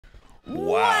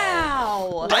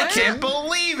Wow. I can't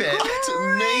believe it. That's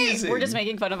amazing. We're just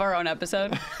making fun of our own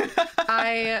episode.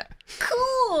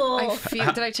 Cool.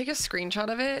 Did I take a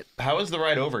screenshot of it? How was the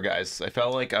ride over, guys? I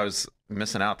felt like I was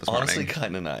missing out this Honestly, morning.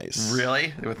 kind of nice.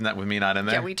 Really? With me not in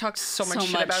there? Yeah, we talked so much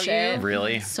shit about you.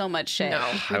 Really? So much shit. No,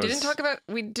 we didn't talk about.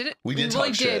 We didn't. We did really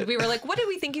talk shit. We were like, what do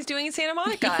we think he's doing in Santa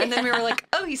Monica? And then we were like,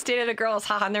 oh, he stayed at a girl's,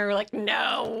 haha. And then we were like,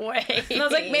 no way. And I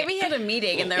was like, maybe he had a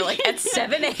meeting, and they're like, at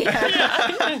 7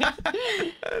 a.m.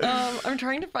 I'm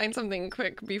trying to find something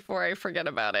quick before I forget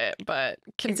about it, but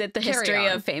Is it the history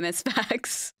of famous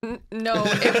facts? No.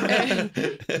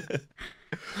 It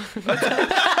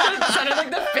sounded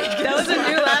like the fake. That was a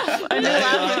new laugh. A new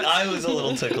laugh. I was a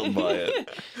little tickled by it.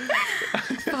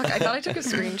 Fuck, I thought I took a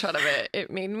screenshot of it. It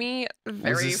made me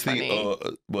very Was this funny.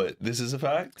 what? This is a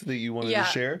fact that you wanted to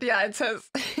share? Yeah, it says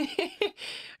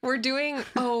we're doing.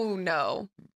 Oh no.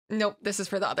 Nope, this is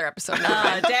for the other episode.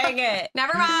 Oh, dang it.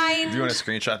 Never mind. Do you want to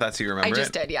screenshot that so you remember I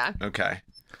just it? did, yeah. Okay.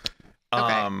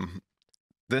 Okay.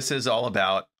 This is all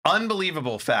about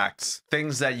unbelievable facts,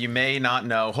 things that you may not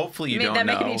know. Hopefully you don't know.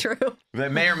 That may be true.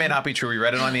 That may or may not be true. We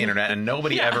read it on the internet, and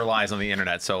nobody ever lies on the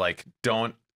internet. So, like,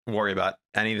 don't worry about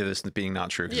any of this being not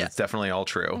true, because it's definitely all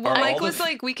true. Well, Mike was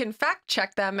like, we can fact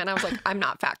check them, and I was like, I'm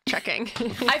not fact checking.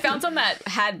 I found some that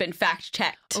had been fact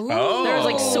checked. Oh. There was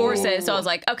like sources, so I was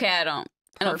like, okay, I don't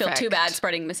feel too Perfect. bad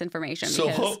spreading misinformation. So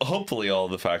because... hopefully all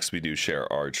the facts we do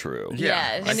share are true.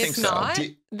 Yeah, Yes. I And think if so. not,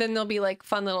 then there'll be like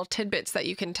fun little tidbits that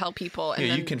you can tell people. And Yeah,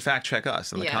 then... you can fact check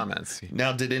us in the comments.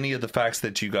 Now, did any of the facts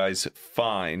that you guys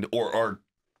find or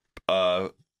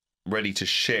are ready to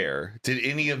share, did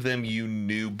any of them you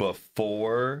knew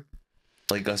before,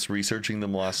 like us researching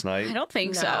them last night? I don't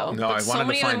think so. No, but I so wanted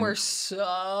many to of find... them were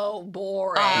so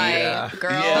boring.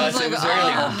 Girl. Yes, like, it was very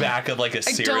like back of like a I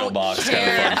cereal don't box.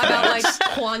 care kind of about like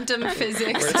quantum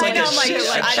physics. Where it's I like know, a I'm like, shit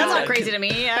that's show. not crazy to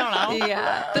me. I don't know.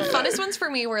 Yeah. The funnest ones for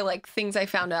me were like things I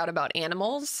found out about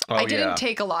animals. Oh, I didn't yeah.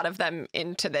 take a lot of them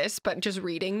into this, but just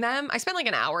reading them, I spent like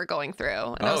an hour going through.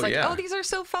 And I Oh, was like, yeah. oh, these are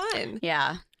so fun.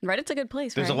 Yeah. Reddit's a good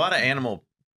place, There's right? a lot of animal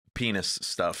penis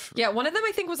stuff. Yeah, one of them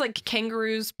I think was like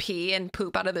kangaroos pee and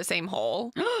poop out of the same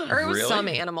hole. Or it was Really? some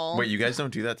animal. Wait, you guys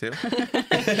don't do that too?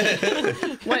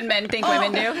 What men think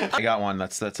women do. I got one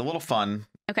that's a little fun.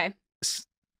 Okay.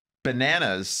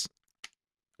 Bananas.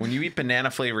 When you eat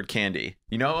banana flavored candy,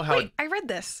 you know how Wait, I read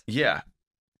this.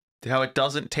 how it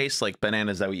doesn't taste like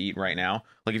bananas that we eat right now.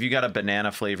 Like if you got a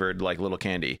banana flavored like little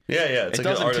candy. Yeah, it's It like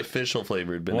an doesn't artificial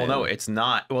flavored banana. Well, no, it's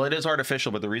not. Well, it is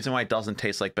artificial, but the reason why it doesn't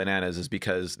taste like bananas is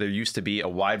because there used to be a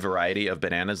wide variety of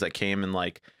bananas that came in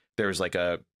like there's like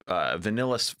a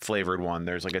vanilla flavored one.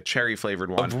 There's like a cherry flavored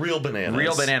one. Of real bananas.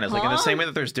 Real bananas. Like in the Huh? same way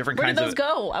that there's different Where kinds did those of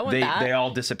go? I want that. they all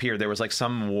disappeared. There was like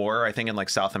some war, I think, in like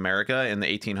South America in the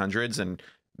 1800s, and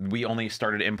we only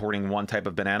started importing one type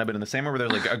of banana. But in the same way where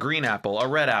there's like a green apple, a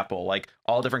red apple, like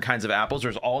all different kinds of apples,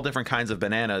 there's all different kinds of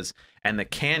bananas, and the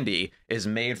candy is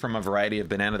made from a variety of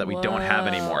banana that we don't have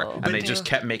anymore. Whoa. And But they just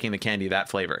kept making the candy that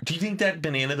flavor. Do you think that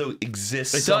banana though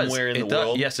exists It somewhere does. in It the does.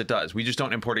 world? Yes, it does. We just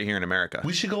don't import it here in America.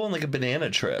 We should go on like a banana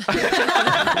trip.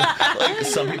 Like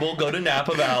some people go to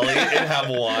Napa Valley and have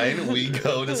wine. We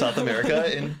go to South America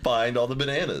and find all the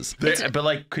bananas. But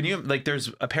like, can you like?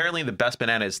 There's apparently the best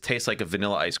bananas taste like a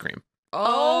vanilla ice cream.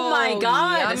 Oh my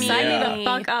god. yummy. Sign me the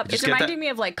fuck up. Just It's get reminding that- me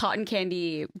of like cotton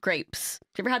candy grapes.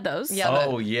 You ever had those? Yeah.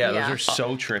 Oh yeah, yeah. those are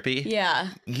so trippy. Yeah.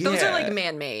 Those are Yeah. like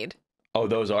man-made. Oh,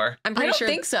 those are. I'm I pretty don't sure.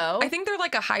 think so. I think they're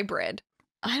like a hybrid.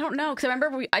 I don't know. Because I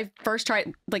remember I first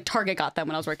tried, like Target got them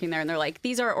when I was working there, and they're like,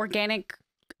 these are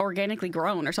organically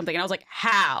grown or something. And I was like,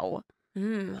 how?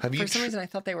 Have you For some reason, I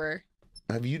thought they were.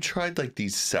 Have you tried like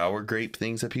these sour grape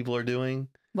things that people are doing?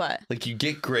 What? Like you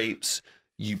get grapes,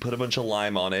 you put a bunch of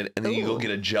lime on it, and then you go Ooh.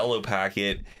 get a Jello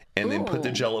packet, and then put the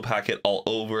Ooh. Jello packet all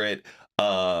over it.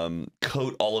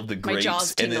 Coat all of the My grapes,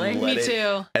 jaw's and then tingling. let Me it,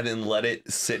 too. and then let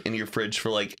it sit in your fridge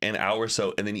for like an hour or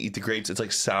so, and then you eat the grapes. It's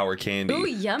like sour candy, Ooh,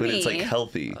 but it's like yummy.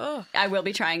 healthy. Oh, I will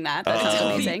be trying that. That sounds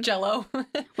amazing. Jello.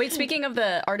 Wait, speaking of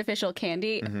the artificial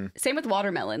candy, same with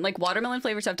watermelon. Like watermelon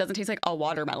flavored stuff doesn't taste like a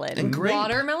watermelon. And grape.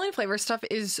 Watermelon flavor stuff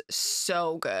is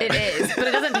so good. It is, but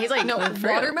it doesn't taste like No,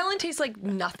 fruit. watermelon tastes like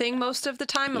nothing most of the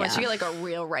time unless Yeah. you get like a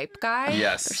real ripe guy.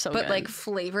 Yes. They're so But good. like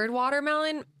flavored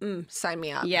watermelon, sign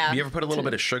me up. Yeah. You ever put a little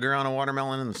bit of sugar on a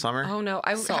watermelon in the summer? Oh no,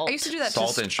 I Salt. used to do that.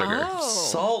 Salt and sugar. Oh.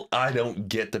 Salt, I don't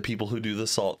get the people who do the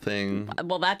salt thing.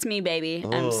 Well, that's me, baby.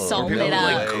 I'm Oh. Or salted people will,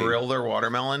 up. like grill their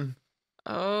watermelon.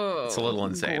 Oh. It's a little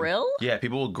insane. Grill? Yeah,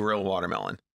 people will grill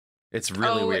watermelon. It's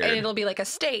really weird. And it'll be like a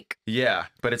steak. Yeah,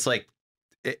 but it's like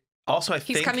Also, I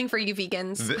He's think coming for you,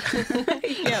 vegans.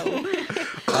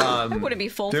 Yo. Wouldn't be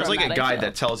full. there's from like a that, I guide feel.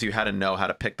 that tells you how to know how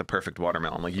to pick the perfect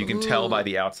watermelon. Like you can tell by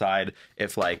the outside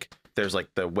if like there's like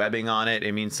the webbing on it,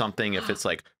 it means something. If it's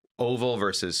like oval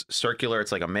versus circular,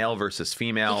 it's like a male versus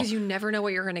female. Because you never know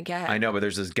what you're gonna get. I know, but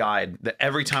there's this guide that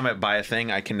every time I buy a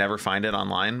thing, I can never find it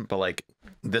online. But like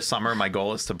this summer, my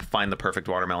goal is to find the perfect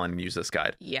watermelon and use this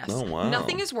guide. Yes. Oh, wow.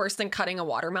 Nothing is worse than cutting a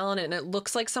watermelon and it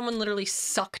looks like someone literally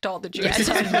sucked all the juice. Yeah, it's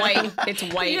just white. It's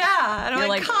white. Yeah, and I'm You're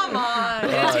like, like, come on.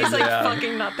 It tastes like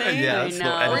fucking nothing. Yeah, I that's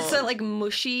know. Or it's that like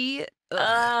mushy.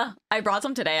 I brought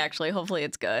some today, actually. Hopefully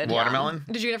it's good. Watermelon?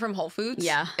 Did you get it from Whole Foods?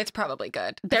 Yeah. It's probably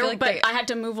good. I There, feel like but they- I had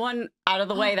to move one out of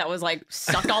the way that was like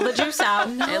sucked all the juice out.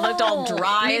 It looked all No.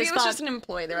 dry Maybe as it was fuck. just an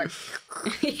employee. They're like,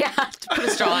 Yeah, to put a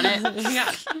straw in it.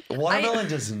 yeah. Watermelon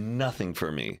does nothing for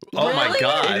me. Oh my Really?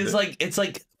 god! It is like it's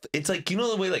like you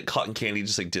know the way like cotton candy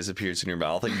just like disappears in your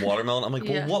mouth, like watermelon. I'm like,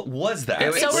 Yeah. well, what was that?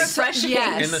 It was So like, refreshing.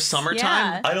 yes. in the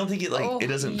summertime. Yeah. I don't think it like Oh, it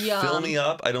doesn't yum. fill me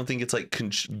up. I don't think it's like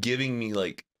giving me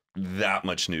like that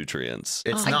much nutrients.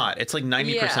 It's not. It's like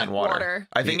 90% Yeah, water. water.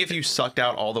 I think if you sucked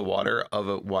out all the water of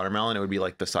a watermelon, it would be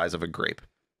like the size of a grape.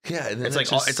 Yeah, and then It's like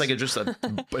it's like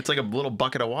it's like a little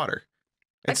bucket of water.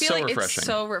 It's I feel so like refreshing. it's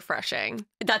so refreshing.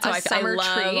 That's how A I feel. I summer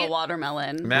love treat. a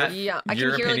watermelon. Matt, Yeah, I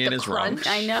your can hear like opinion the is wrong. crunch.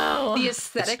 I know. The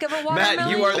aesthetic of a watermelon. Matt,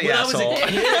 you are the When I was a asshole.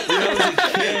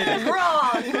 kid,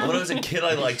 wrong. when I was a kid,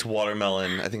 I liked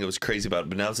watermelon. I think I was crazy about it.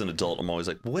 But now as an adult, I'm always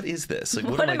like, what is this? Like,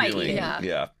 what What am am I I doing? eating?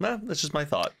 Yeah. Nah, that's just my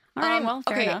thought. All right, well,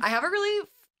 fair okay, enough. I have a really.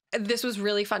 This was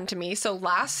really fun to me. So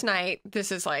last night,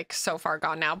 this is like so far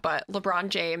gone now, but LeBron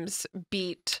James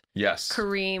beat Yes.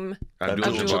 Kareem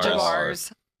Abdul-Jabbar.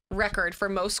 Abdul-Jabbar's record for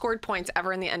most scored points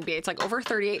ever in the NBA. It's like over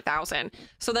 38,000.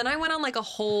 So then I went on like a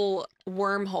whole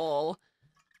wormhole.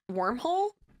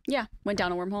 Wormhole? Yeah, went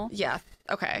down a wormhole. Yeah.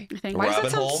 Okay. I think. Why does that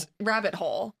Rabbit sound hole? Rabbit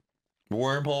hole.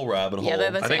 Wormhole, rabbit hole. Yeah,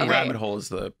 that's I think Okay. rabbit hole is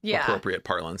the Yeah. appropriate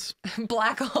parlance.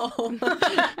 Black hole.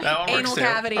 That one Anal works too.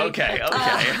 cavity. Okay.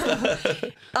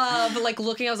 But like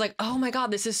looking, I was like, oh my God,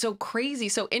 this is so crazy,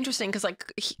 so interesting. Because like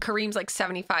Kareem's like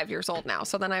 75 years old now.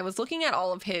 So then I was looking at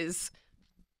all of his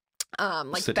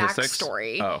like Statistics?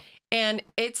 backstory. Oh. And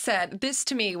it said, this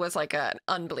to me was like an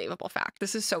unbelievable fact.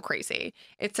 This is so crazy.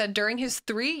 It said during his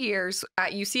 3 years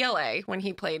at UCLA, when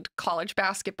he played college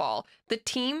basketball, the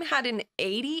team had an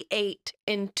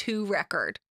 88-2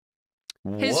 record.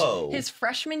 Whoa. His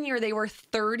freshman year, they were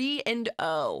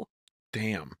 30-0.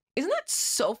 Damn. Isn't that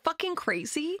so fucking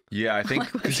crazy? Yeah, I think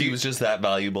Because he was just that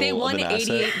valuable. They of won an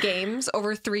 88 asset. games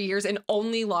over 3 years and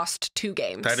only lost 2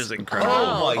 games. that is incredible.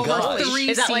 Oh my over gosh. 3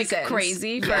 Is that like seasons.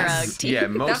 crazy for Yes. a team? Yeah,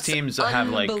 most That's teams have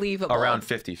like unbelievable. around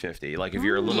 50-50. Like if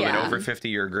you're a little Yeah. bit over 50,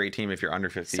 you're a great team. If you're under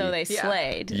 50, So they Yeah.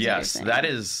 slayed. is what you're yes,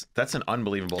 saying. that's an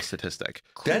unbelievable statistic.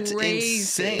 That's Crazy.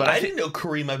 insane. But But I I thi- didn't know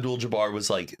Kareem Abdul-Jabbar was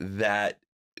like that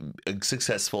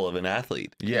successful of an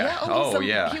athlete. Yeah. he's Oh the-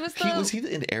 yeah. He was the, Was he in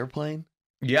an airplane?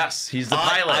 Yes, he's the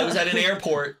pilot. I was at an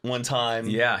airport one time.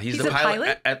 Yeah, he's He's the a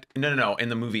pilot. pilot? No, in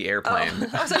the movie Airplane.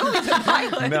 I was like, oh, he's a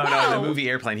pilot. No, in Wow. the movie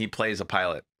Airplane, he plays a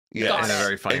pilot. Yeah, in a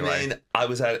very funny and way. then I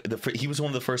was at he was one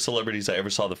of the first celebrities I ever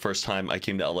saw the first time I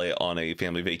came to LA on a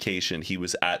family vacation. He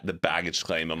was at the baggage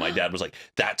claim, and my dad was like,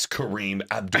 "That's Kareem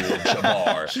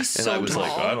Abdul-Jabbar," He's and so I was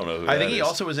like, tall. "I don't know who I that think he is."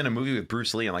 also was in a movie with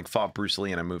Bruce Lee and like fought Bruce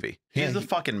Lee in a movie. He's Yeah, the he-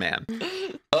 fucking man.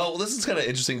 Oh, well, this is kind of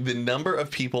interesting. The number of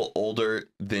people older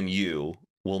than you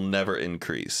will never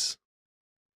increase.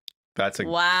 That's a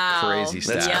Wow. crazy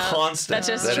That's stat. Yeah. constant. That's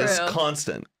just That is true.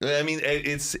 constant. I mean,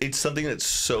 it's something that's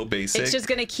so basic. It's just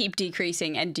going to keep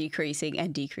decreasing and decreasing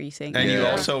and decreasing. And you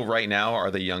Yeah. also right now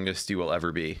are the youngest you will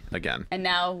ever be again. And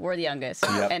now we're the youngest.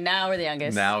 Yep. And now we're the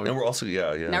youngest. Now and we're also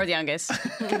Now we're the youngest.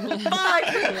 Fuck!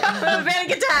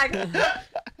 Panic attack!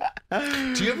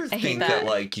 Do you ever hate think that. that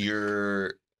like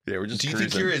you're yeah, we're just do you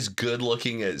think cruising. you're as good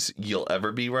looking as you'll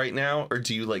ever be right now, or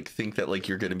do you like think that like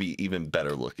you're going to be even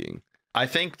better looking? I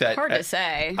think that Hard to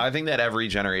say. I think that every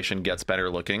generation gets better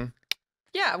looking.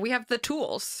 Yeah, we have the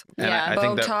tools. And Yeah. I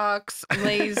think that Botox,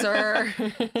 laser.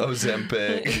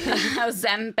 Ozempic.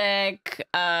 Ozempic.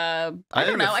 I I don't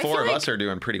think know. the I four feel of like us are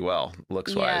doing pretty well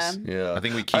looks wise. Yeah, I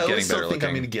think we keep I getting always still better think I'm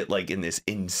looking. going to get like in this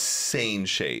insane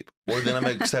shape, or then I'm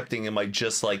accepting am I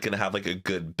just like going to have like a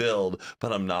good build,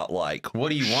 but I'm not like What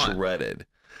do you want? shredded.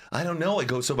 I don't know. I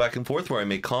go so back and forth where I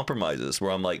make compromises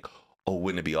where I'm like, oh,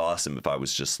 wouldn't it be awesome if I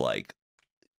was just like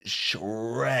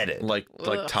shredded? Like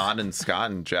Ugh. Todd and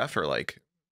Scott and Jeff are like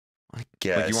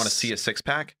Guess. you want to see a six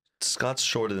pack? Scott's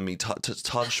shorter than me.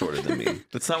 Todd's shorter than me.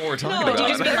 That's not what we're talking No, But you about.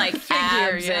 just mean like Figure,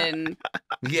 abs yeah. and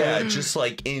Yeah, just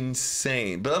like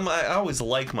insane. But I always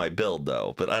like my build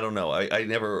though. But I don't know. I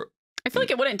never. I feel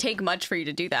like it wouldn't take much for you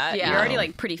to do that. Yeah. You're already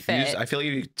like pretty fit. I feel like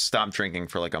you stop drinking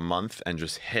for like a month and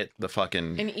just hit the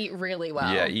fucking And eat really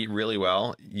well. Yeah, eat really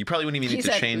well. You probably wouldn't even He need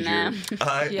to said, change nah. your.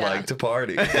 I Yeah. like to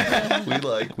party.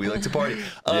 we like to party.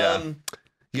 Yeah.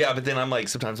 Yeah, but then I'm like,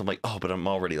 sometimes I'm like, oh, but I'm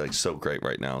already like so great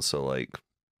right now. So like,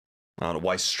 I don't know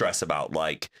why stress about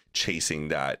like chasing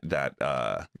that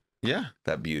Yeah,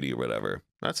 beauty or whatever.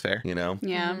 that's fair. You know?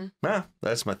 Yeah. Mhm. Nah,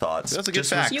 that's my thoughts. That's a good was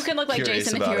fact. You can look like curious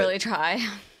Jason if about you it. really try.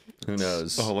 Who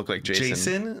knows? Oh, look like Jason.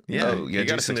 Jason? Yeah, Oh, yeah. he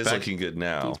got a Jason is six-pack. looking good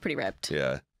now. He's pretty ripped.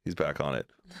 Yeah, he's back on it.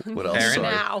 What else? Erin?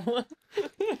 Sorry. Now.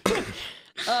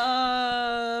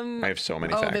 I have so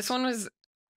many facts. This one was.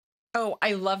 Oh,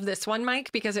 I love this one,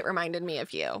 Mike, because it reminded me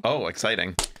of you. Oh,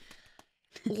 exciting.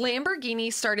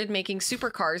 Lamborghini started making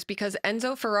supercars because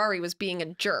Enzo Ferrari was being a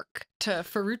jerk to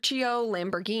Ferruccio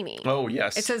Lamborghini. Oh,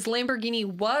 yes. It says Lamborghini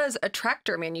was a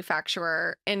tractor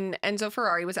manufacturer, and Enzo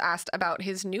Ferrari was asked about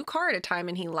his new car at a time,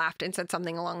 and he laughed and said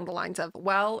something along the lines of,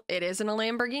 well, it isn't a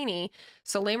Lamborghini.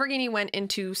 So Lamborghini went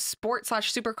into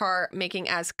sport/supercar making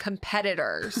as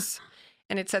competitors.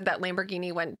 And it said that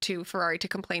Lamborghini went to Ferrari to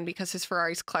complain because his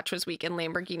Ferrari's clutch was weak, and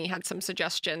Lamborghini had some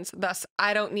suggestions. Thus,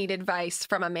 I don't need advice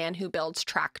from a man who builds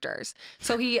tractors.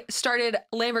 So he started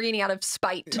Lamborghini out of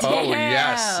spite. Oh,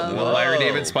 yes. Damn. The Larry Whoa.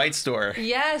 David Spite store.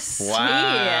 Yes.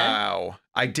 Wow.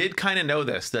 I did kind of know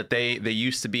this, that they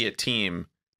used to be a team,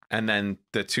 and then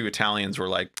the two Italians were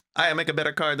like, I make a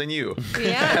better car than you.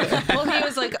 Yeah. Well, he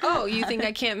was like, oh, you think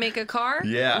I can't make a car?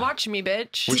 Yeah. Watch me,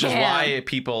 bitch. Which is Yeah. why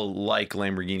people like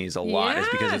Lamborghinis a lot, is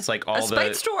because Yeah. it's like a all spite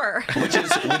the... store.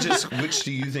 Which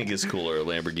do you think is cooler,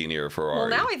 Lamborghini or Ferrari? Well,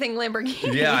 now I think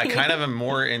Lamborghini. Yeah, I kind of am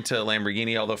more into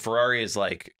Lamborghini, although Ferrari is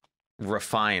like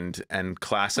refined and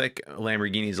classic.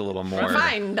 Lamborghini's a little more...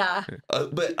 Refined.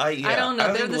 But I don't know, I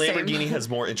they're think the same. Lamborghini has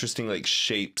more interesting like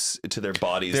shapes to their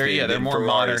bodies. They're than more Ferraris.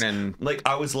 modern and... Like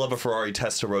I always love a Ferrari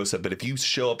Testarossa, but if you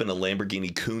show up in a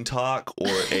Lamborghini Countach or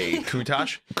a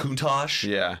Countach?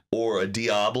 Yeah. or a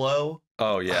Diablo,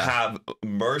 Oh, yeah. have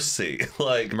mercy.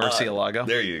 Like Murcielago.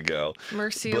 there you go.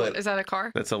 Mercy. But- Is that a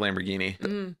car? That's a Lamborghini.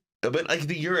 Mm. But like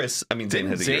the Urus, I mean, Zane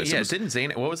had the Zane, Urus. yeah, didn't Zane...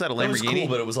 What was that, a It was Lamborghini? cool,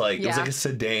 but it was like Yeah. a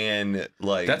sedan.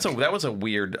 Like That was a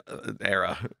weird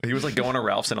era. He was like going to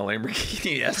Ralph's in a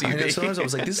Lamborghini SUV. I know, sometimes I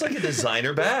was like, this is like a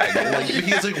designer bag. Like, he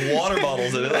has like water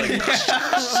bottles in it. Like,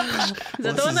 Is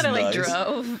that the one that I like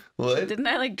drove? What? Didn't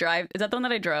I like drive? Is that the one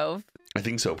that I drove? I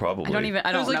think so, probably. I don't It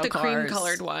know was like the cars. cream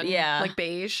colored one. Yeah. Like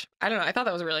beige. I don't know. I thought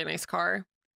that was a really nice car.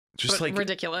 Just but like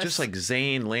ridiculous. Just like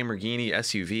Zane Lamborghini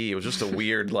SUV. It was just a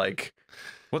weird like,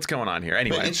 what's going on here?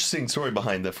 Anyway, But interesting story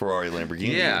behind the Ferrari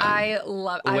Lamborghini. Yeah. I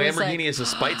love. I was Lamborghini like, is a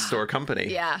spite store company.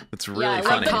 Yeah. It's really Yeah, I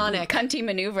funny. love Iconic. the cunty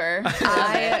maneuver.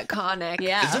 iconic.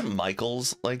 Yeah. Isn't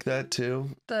Michael's like that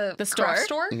too? The store? craft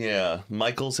store. Yeah,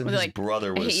 Michael's and Was it his like, brother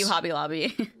I was. hate you, Hobby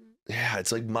Lobby. Yeah,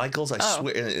 it's like Michael's. I Oh.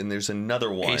 swear, and there's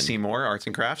another one. AC Moore Arts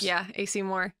and Crafts. Yeah. AC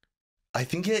Moore. I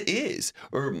think it is.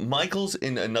 Or Michael's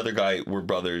and another guy were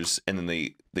brothers, and then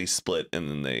they split, and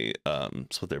then they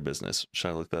split their business. Should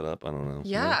I look that up? I don't know.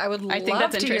 Yeah, I would I love think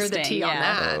that's to hear the interesting, tea on yeah.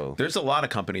 that. Oh. There's a lot of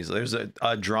companies. There's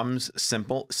a drums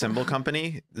cymbal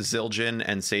company, Zildjian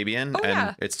and Sabian, Oh, and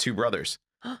yeah. it's two brothers.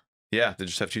 Yeah, they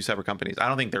just have two separate companies. I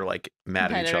don't think they're like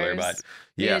mad at each other, but Competitors.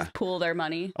 They yeah. just pool their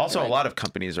money. Also, They're a lot of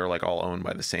companies are like all owned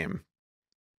by the same.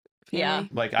 Yeah.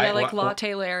 Like Yeah, like well,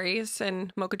 Latte Larry's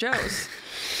and Mocha Joe's.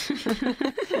 Is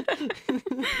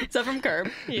that from Curb?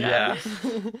 Yeah.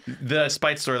 The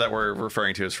spite store that we're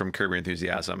referring to is from Curb Your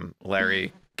Enthusiasm.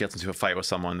 Larry gets into a fight with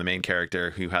someone, the main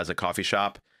character, who has a coffee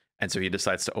shop. And so he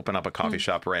decides to open up a coffee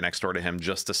shop right next door to him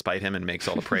just to spite him, and makes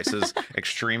all the prices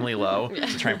extremely low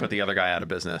to try and put the other guy out of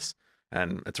business.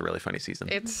 And it's a really funny season.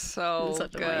 It's so It's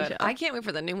such a funny good. show. I can't wait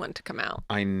for the new one to come out.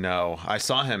 I know. I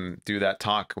saw him do that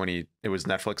talk when it was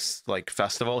Netflix like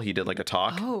festival. He did like a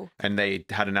talk, Oh, and they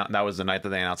had that was the night that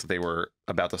they announced that they were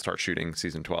about to start shooting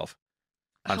season 12.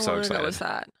 I'm how so long excited. ago was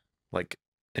that? Like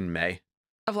in May.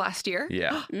 Of last year?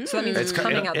 Yeah. So that means it's Mm.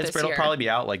 coming out this it'll year. probably be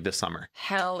out like this summer.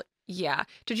 Hell yeah.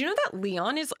 Did you know that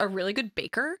Leon is a really good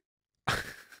baker?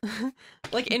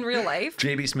 Like in real life?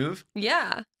 JB Smooth?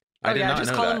 Yeah. I Oh did yeah, not just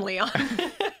know call that. him Leon.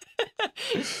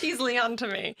 He's Leon to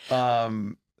me.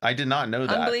 I did not know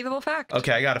that. Unbelievable fact.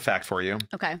 Okay, I got a fact for you.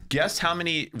 Okay. Guess how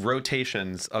many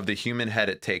rotations of the human head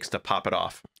it takes to pop it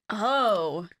off?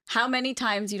 Oh, how many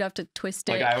times you'd have to twist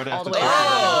it Like I would have all the to way twist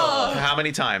it. around? How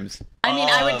many times? I mean,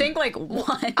 I would think like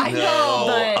one. I No, know,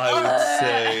 but- I would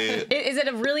say. Is it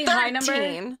a really high number?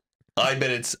 13. I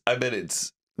bet it's.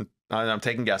 I'm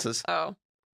taking guesses. Oh.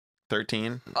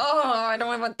 13. Oh, I don't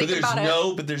want to think about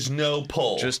it. But there's no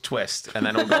pull. Just twist, and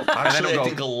then it'll go. Actually, I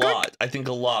think a lot. I think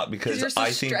a lot because you're so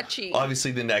I think stretchy.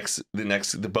 obviously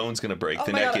the bone's gonna break.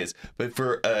 The neck is, but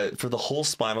for the whole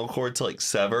spinal cord to like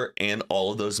sever and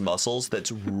all of those muscles,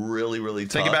 that's really really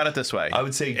tough. Think about it this way. I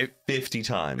would say 50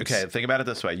 times. Okay, think about it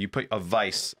this way. You put a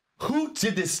vice. Who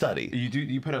did this study?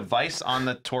 You put a vice on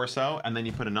the torso, and then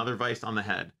you put another vice on the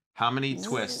head. How many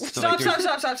twists? So, Stop. like,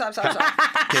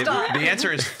 okay, Stop. the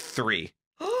answer is 3.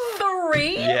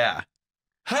 3? Yeah.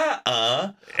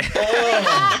 Oh.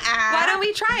 Why don't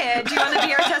we try it? Do you want to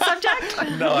be our test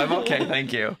subject? No, I'm okay.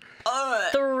 Thank you.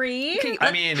 3?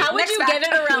 I mean, how would next you fact. get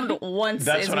it around once?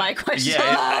 that's Is what my question.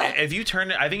 Yeah, if you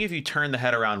turn it, I think if you turn the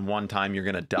head around one time, you're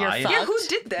gonna die. fucked. Yeah, who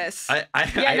did this? Yeah, I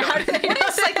how don't, do they What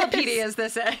encyclopedia is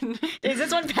this in? Is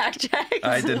this one fact checked?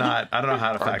 I did not. I don't know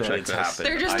how to I fact bet check it's this. happened.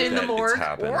 They're just I in the bet it's morgue.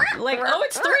 happened. Like, oh,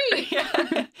 it's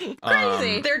 3.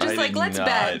 Crazy. They're just I like, did let's not.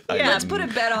 bet. I Let's didn't. put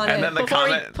a bet on And it. then the Before we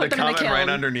comment, put the them in the comment right kiln.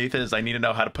 underneath is, "I need to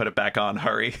know how to put it back on.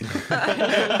 Hurry."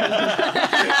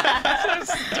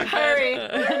 Hurry.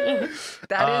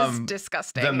 That is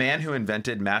disgusting. The man who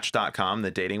invented Match.com,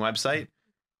 the dating website,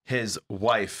 his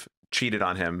wife cheated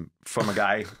on him from a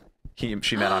guy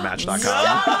she met on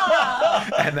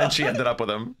Match.com, and then she ended up with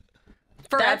him.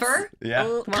 Forever. Yeah,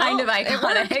 Well, Kind of it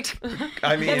iconic. worked.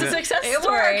 I mean, It's a success It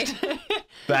story. worked.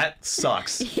 that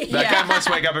sucks. That Yeah. guy must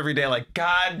wake up every day like,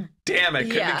 God damn it!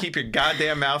 Couldn't Yeah. you keep your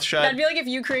goddamn mouth shut? That'd be like if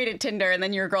you created Tinder and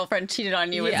then your girlfriend cheated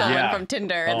on you with Yeah. someone Yeah. from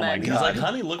Tinder, and Oh my then He's like,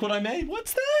 honey, look what I made.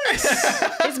 What's this?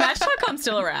 is Match.com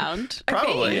still around?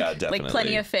 Probably. Yeah, definitely. Like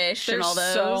Plenty of Fish and There's all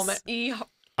those. so many.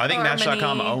 I think Match.com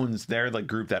Harmony. owns. They're the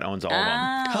group that owns all of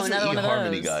them. How's the another one of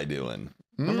eHarmony those. guy doing?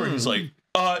 Remember, he's like,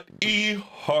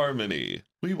 eHarmony.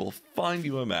 We will find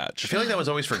you a match. I feel like that was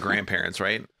always for grandparents,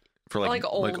 right? For like Like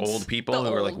olds. old people The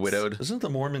who were like olds. widowed. Doesn't the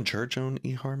Mormon Church own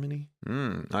eHarmony?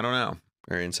 I don't know.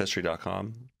 Or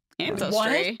Ancestry.com? Ancestry.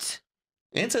 What?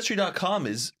 Ancestry.com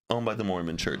is owned by the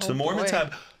Mormon Church. Oh, The Mormons boy.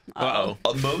 have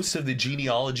most of the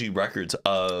genealogy records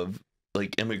of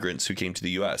like immigrants who came to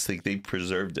the U.S. Like they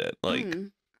preserved it. Like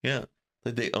yeah,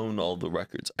 like they own all the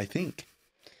records. I think.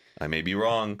 I may be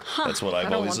wrong. That's what I I've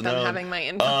don't always want them known. having my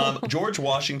info. George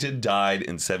Washington died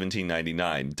in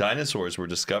 1799. Dinosaurs were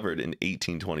discovered in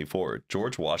 1824.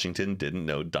 George Washington didn't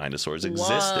know dinosaurs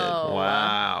existed. Whoa.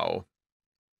 Wow.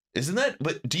 Isn't that?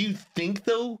 But do you think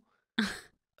though?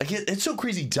 Like it's so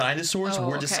crazy. Dinosaurs Oh,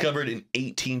 were okay. discovered in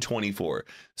 1824.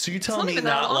 So you're telling not me even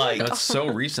that not long like ago. That's so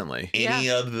recently. any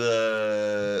of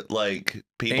the like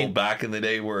people Ain't- back in the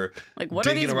day were Like, what are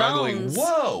digging these around bones? going,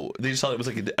 whoa! They just thought it was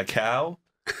like a cow.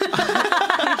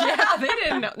 Yeah, they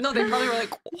didn't know. No, they probably were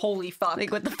like, holy fuck.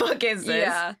 Like, what the fuck is this?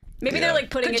 Yeah. Maybe Yeah. they're like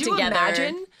putting Could it you together.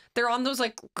 imagine? They're on those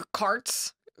like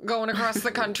carts going across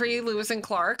the country, Lewis and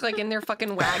Clark, like in their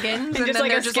fucking wagons. And just then like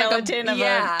they're a skeleton of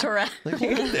yeah. a Tourette's. Like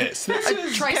look at this. This A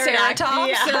is Triceratops.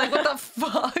 Yeah. They're like, what the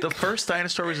fuck? The first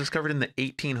dinosaur was discovered in the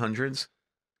 1800s.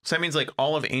 So that means like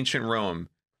all of ancient Rome,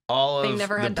 all They of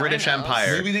never the had British dinos.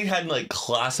 Empire. maybe they hadn't like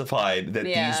classified that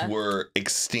Yeah. these were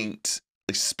extinct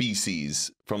species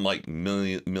from like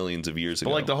millions of years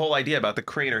ago. But like the whole idea about the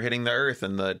crater hitting the Earth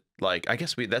and the like, I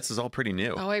guess this is all pretty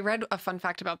new. Oh, I read a fun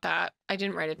fact about that. I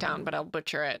didn't write it down, but I'll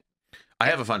butcher it. I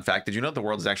have a fun fact. Did you know the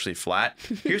world is actually flat?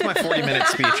 Here's my 40-minute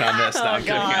speech on this. No, I'm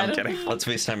kidding. I'm God. kidding. Let's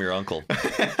FaceTime your uncle.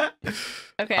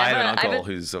 Okay, I have an I uncle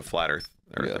who's a flat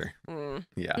earther.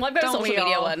 Yeah. Well, I've got a Don't social we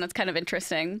media all? one that's kind of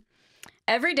interesting.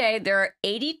 Every day, there are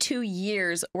 82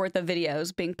 years worth of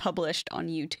videos being published on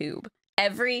YouTube.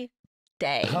 Every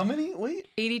day. How many? Wait.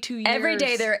 82 years. Every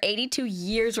day, there are 82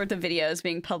 years worth of videos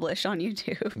being published on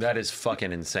YouTube. That is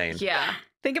fucking insane. Yeah.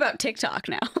 Think about TikTok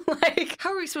now. Like,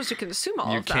 How are we supposed to consume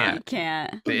all You of that? can't. you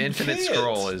can't. The infinite can't.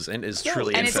 scroll is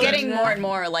truly And it's infinite. getting more and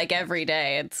more, like every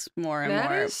day. It's more and That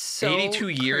more is so 82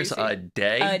 years crazy. a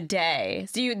day. a day.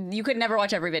 So you could never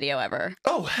watch every video ever.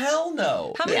 Oh hell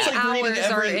no! How many It's like reading hours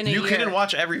are every- in a You year? couldn't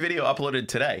watch every video uploaded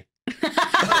today.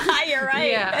 You're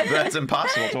right. Yeah. That's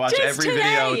impossible to watch Just every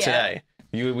video today.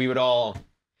 today. We would all.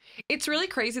 It's really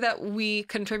crazy that we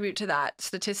contribute to that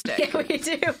statistic. Yeah, we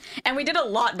do. And we did a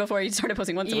lot before you started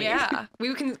posting once a week. Yeah. We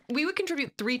would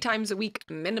contribute 3 times a week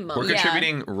minimum. We're Yeah.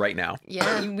 contributing right now.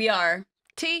 Yeah. We are.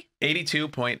 T.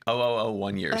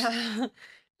 82.0001 years.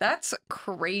 That's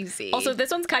crazy. Also, this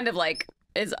one's kind of like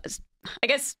I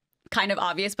guess kind of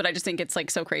obvious, but I just think it's like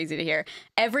so crazy to hear.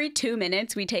 Every 2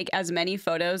 minutes, we take as many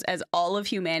photos as all of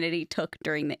humanity took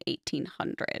during the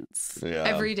 1800s. Yeah.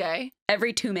 Every day.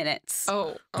 Every 2 minutes.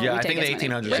 Oh. Yeah, we I take think the as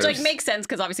many. 1800s. Which like there's- makes sense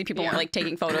because obviously people weren't like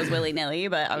taking photos willy nilly,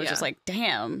 but I was just like,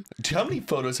 damn. How many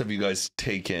photos have you guys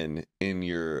taken in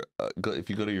your? If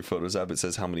you go to your Photos app, it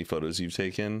says how many photos you've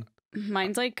taken.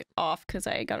 Mine's like off because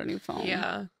I got a new phone.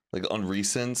 Yeah. Like on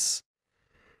recents.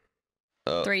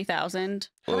 3,000.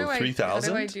 How do I- 3,000?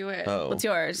 How do I do it? Oh, What's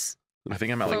yours? I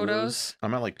think I'm at like Photos.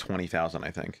 I'm at like 20,000.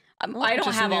 I think. I don't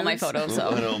just have all my nudes. photos, I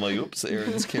so. know. I'm like, oops,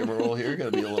 Erin's camera roll here. Got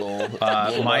to be a little.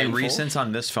 My mindful. recents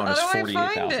on this phone How is do I find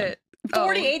 48,000. it?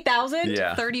 48,000?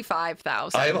 Yeah.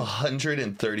 35,000. I have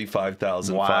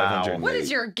 135,500. Wow. What is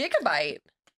your gigabyte?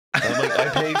 I'm like, I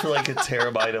pay for like a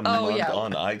terabyte a month yeah.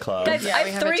 on iCloud. Guys, Yeah, I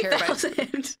we have have a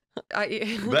terabyte.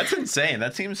 3,000. That's insane.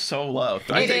 That seems so low.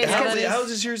 It is, how, 'cause how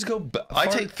does yours go? I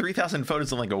take 3,000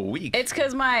 photos in like a week. It's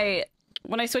because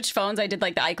when I switched phones, I did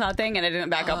like the iCloud thing and I didn't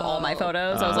back up all my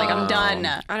photos. I was like, I'm done.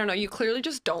 I don't know. You clearly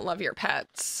just don't love your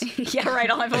pets. Yeah, right.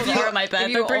 All my photos are on my bed.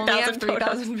 If you They're only have 3,000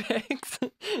 photos. 3,000 pics.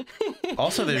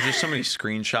 Also, there's just so many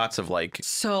screenshots of like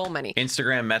So many.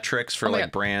 Instagram metrics for my like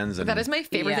God. brands. And That is my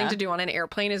favorite thing Yeah. to do on an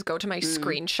airplane is go to my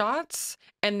screenshots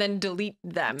and then delete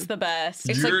them. It's the best.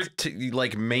 It's you're like-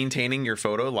 like maintaining your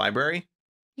photo library.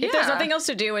 If there's nothing else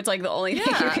to do, it's like the only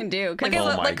thing you can do. 'Cause- Like,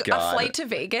 Oh my a God. flight to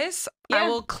Vegas, Yeah. I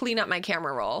will clean up my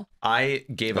camera roll. I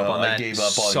gave up on that. I gave up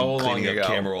on so long cleaning ago. up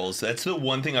camera rolls. That's the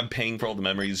one thing I'm paying for all the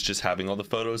memories, just having all the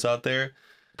photos out there.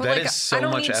 But That like, is so I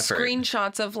don't much need effort.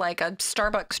 screenshots of like a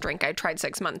Starbucks drink I tried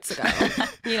 6 months ago.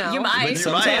 You know, You might. But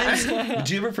You might. sometimes,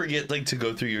 do you ever forget like to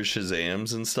go through your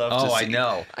Shazams and stuff? Oh, to I see-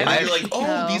 know. And I- you're like, oh,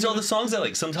 No. these are the songs I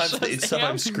like. Sometimes it's stuff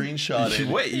I'm screenshotting.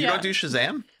 Wait, you Yeah. don't do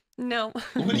Shazam? No, What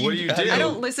What do you how do? I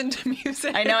don't listen to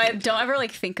music. I know. I don't ever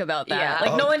like think about that. Yeah.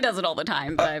 Like no Oh. one does it all the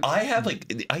time. But I have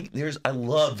like I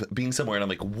love being somewhere and I'm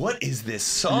like, what is this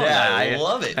song? Yeah, I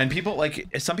love it. And people like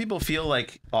some people feel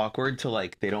like awkward to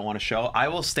like they don't want to show. I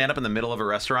will stand up in the middle of a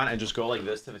restaurant and just go like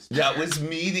this to the That was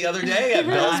me the other day at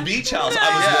Bell's Beach House.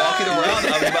 I was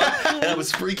walking around and I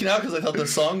was freaking out because I thought the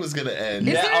song was gonna end.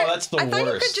 Is Yeah, there- oh, that's the I thought you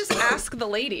worst. could just ask the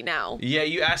lady now. Yeah,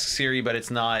 you ask Siri, but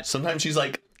it's not. Sometimes she's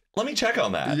like, let me check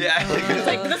on that. Yeah. it's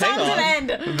like the Hang song's on. an end.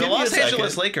 The Give me a Los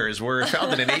Angeles second. Lakers were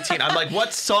founded in 18. I'm like,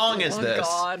 what song is Oh this?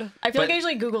 God. I feel like But- I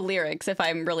usually Google lyrics if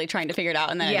I'm really trying to figure it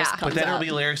out, and then it Yeah. just But comes But then it'll up.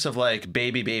 be lyrics of like,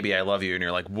 baby, baby, I love you. And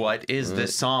you're like, what is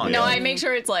this song? No, I make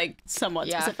sure it's like somewhat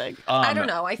Yeah. specific. I don't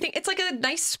know. I think it's like a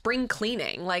nice spring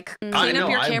cleaning. Like clean I up know.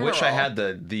 your I camera wish I roll. had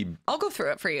the I'll go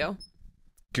through it for you.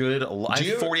 good. I Do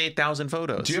you- have 48,000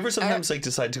 photos. Do you ever sometimes like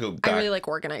decide to go back? I really like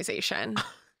organization.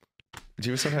 Do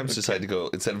you ever sometimes decide to go,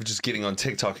 instead of just getting on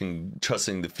TikTok and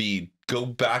trusting the feed, go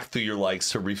back through your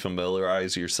likes to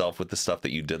refamiliarize yourself with the stuff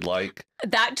that you did like?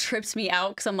 That trips me out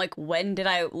because I'm like, when did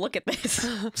I look at this?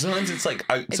 Sometimes it's like,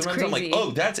 sometimes I'm like, crazy.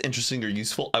 oh, that's interesting or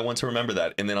useful. I want to remember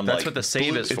that. And then I'm That's like, what the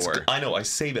save is it's- for. I know, I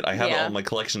save it. I have it Yeah. all in my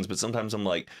collections, but sometimes I'm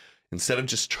like, instead of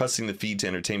just trusting the feed to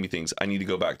entertain me things, I need to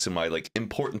go back to my like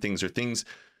important things or things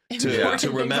Important to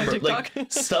things on remember, like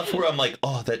TikTok. stuff where I'm like,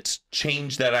 oh,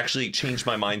 that actually changed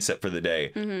my mindset for the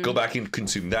day. Mm-hmm. Go back and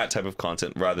consume that type of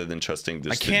content rather than trusting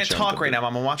this. I can't talk right now.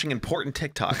 I'm watching important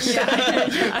TikToks.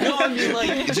 No, I mean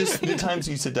like just the times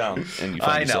you sit down and you. Find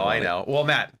I yourself know, on I it. know. Well,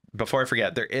 Matt, before I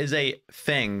forget, there is a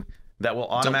thing that will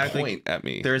Don't automatically point at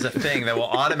me. There is a thing that will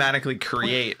automatically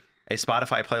create a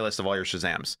Spotify playlist of all your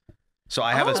Shazams. So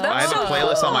I have Oh, I that's have a so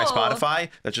playlist on my cool. Spotify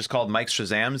that's just called Mike's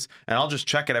Shazams, and I'll just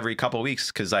check it every couple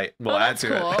weeks because I will add that's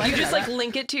to cool. it. You just like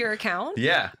link it to your account?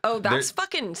 Yeah. Oh, that's There-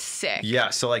 fucking sick. yeah.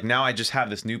 So like now I just have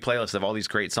this new playlist of all these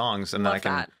great songs, and then Love I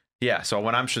can. that. Yeah. So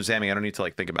when I'm Shazamming, I don't need to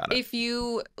like think about it. If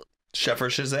you Sheffer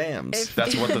Shazams. If-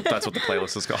 That's what the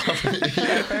playlist is called.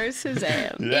 First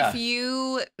Shazam. Yeah. if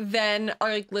you then are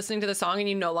like listening to the song and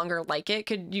you no longer like it,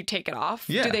 could you take it off?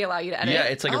 Yeah. Do they allow you to edit? Yeah,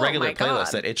 it? it's like a Oh regular my playlist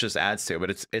God. that it just adds to, but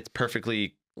it's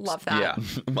perfectly. Love that. Yeah.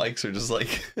 Mics are just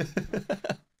like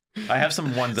I have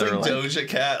some ones it's that like are like. Doja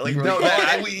Cat. Like, No, oh,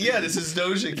 that- yeah, this is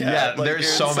Doja Cat. Yeah, Like, there's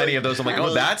it's so like- many of those. I'm like, oh,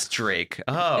 really- that's Drake.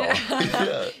 Oh,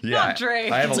 Yeah. yeah. Not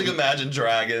Drake. I have It's a, like Imagine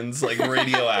Dragons, like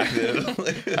radioactive.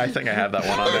 I think I have that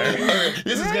one on there.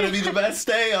 This is gonna be the best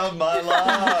day of my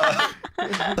life.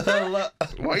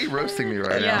 Why are you roasting me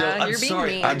right Yeah. now? I'm you're being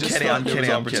sorry. mean. I'm just kidding, thought I'm there was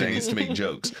kidding, I'm opportunities to make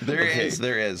jokes. There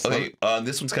is. Okay,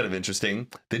 this one's kind of interesting.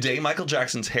 The day Michael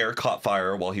Jackson's hair caught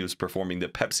fire while he was performing the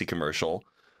Pepsi commercial.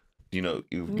 You know,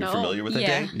 you're No. familiar with that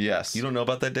Yeah. day? Yes. You don't know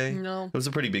about that day? No. It was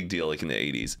a pretty big deal, like in the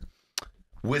 80s.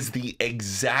 Was the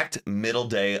exact middle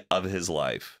day of his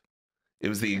life. It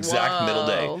was the exact middle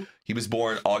day. Whoa. He was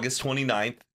born August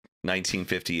 29th,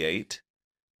 1958.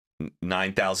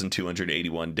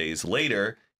 9,281 days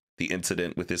later, the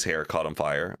incident with his hair caught on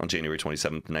fire on January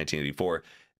 27th, 1984.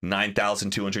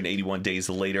 9,281 days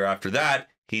later after that,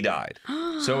 he died.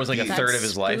 So it was like a third of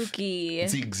his life. Spooky.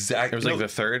 It's the exact. It was like the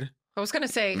third. I was going to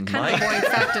say, kind of a boring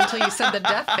fact until you said the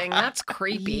death thing. That's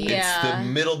creepy. Yeah. It's the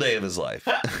middle day of his life.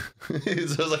 So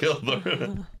it was like,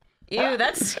 Ew,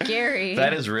 that's scary.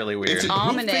 That is really weird. who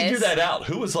Ominous. figured that out?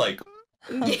 Who was like,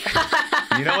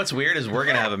 Yeah. You know what's weird is we're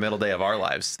gonna have a middle day of our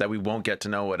lives that we won't get to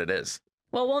know what it is.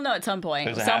 Well, we'll know at some point.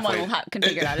 There's a Someone halfway. can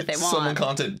figure it out if they want. someone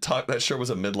content talk that sure was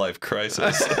a midlife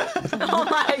crisis. Oh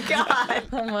my god.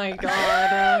 Oh my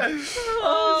god.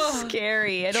 Oh,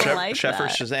 scary. I don't like Sheffer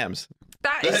that. Shazams.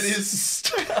 That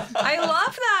is. I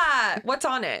love that. What's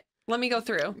on it? Let me go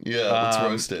through. Yeah, let's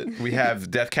roast it. We have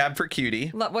Death Cab for Cutie.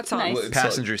 What's on? Nice. It's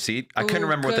Passenger seat. I couldn't Ooh,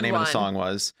 remember what the good name of the one. song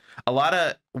was. A lot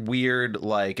of weird,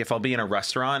 like if I'll be in a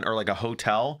restaurant or like a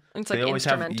hotel, It's they like always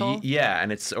instrumental. have yeah,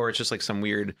 and it's just like some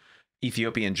weird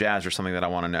Ethiopian jazz or something that I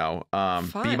want to know. Be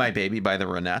Fun. My Baby by the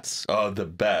Ronettes. Oh, the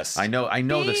best. I know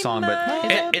the Be song, but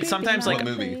my it's sometimes What like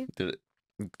movie did it?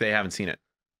 they haven't seen it.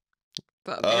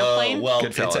 The airplane. Well,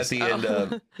 Goodfellas. it's at the end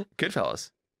of.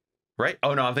 Goodfellas, right?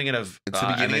 Oh no, I'm thinking of It's the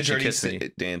And beginning Then of She Dirty Kissed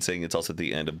Me. Dancing. It's also at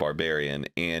the end of Barbarian,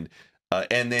 and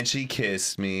then she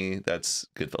kissed me. That's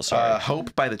Goodfellas. Sorry.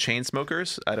 Hope by the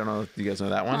Chainsmokers. I don't know if you guys know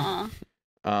that one.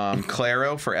 Uh-uh.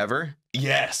 Claro Forever.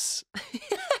 Yes.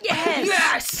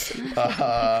 Yes.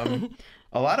 A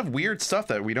lot of weird stuff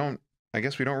that I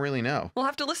guess we don't really know. We'll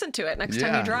have to listen to it next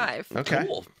time Yeah. you drive. Okay.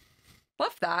 Cool.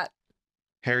 Love that.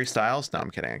 Harry Styles? No, I'm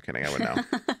kidding. I would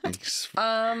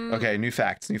know. Okay, new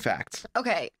facts.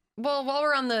 Okay. Well, while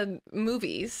we're on the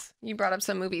movies, you brought up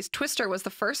some movies. Twister was the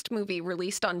first movie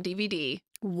released on DVD.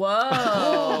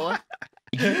 Whoa.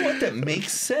 You know what? That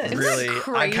makes sense. Isn't that Really,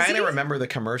 I kind crazy? of remember the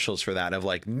commercials for that of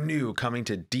like new coming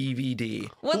to DVD.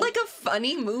 What like a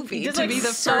funny movie Just to like be the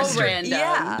so first. random.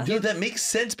 Yeah. No, that makes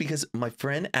sense because my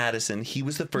friend Addison, he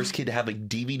was the first kid to have like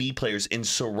DVD players in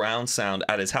surround sound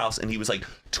at his house, and he was like,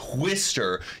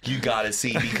 "Twister, you gotta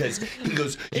see," because he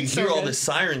goes, "You It's hear so all good. the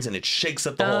sirens and it shakes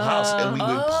up the whole house," and we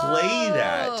would play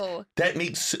that. Oh. That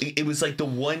makes it was like the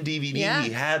one DVD Yeah. he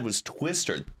had was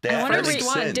Twister. I That wonder makes which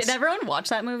one. sense. Did everyone watch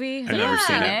that movie? I've never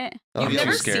seen it. Oh, You've yeah,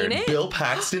 never I'm seen it? Bill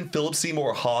Paxton, Philip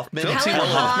Seymour Hoffman, Philip Helen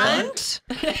Seymour Hoffman? Hunt?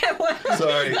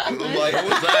 Sorry, like, What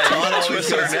was that? Todd always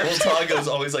Twister goes, next? well, Todd goes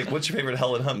always like, "What's your favorite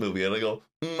Helen Hunt movie?" And I go,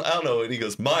 "I don't know." And he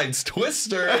goes, "Mine's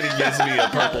Twister," and he gives me a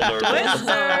purple nurple.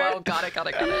 Oh, got it.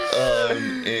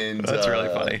 And That's really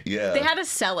funny. Yeah, They had a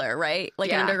cellar, right? Like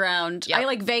Yeah. an underground. Yeah. I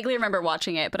like vaguely remember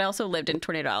watching it, but I also lived in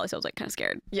Tornado Alley, so I was like kind of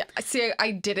scared. Yeah. See,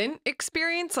 I didn't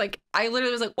experience, like, I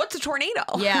literally was like, what's a tornado?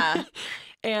 Yeah.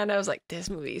 And I was like, this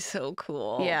movie's so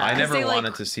cool. Yeah. I 'Cause never they, like,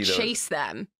 wanted to see those. chase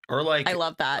them. Or like I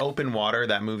love that. Open Water,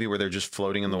 that movie where they're just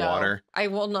floating in the No, water. I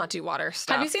will not do water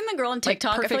stuff. Have you seen the girl on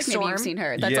TikTok? I feel Perfect like maybe Storm? you've seen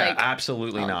her. That's yeah, like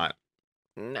absolutely Oh. not.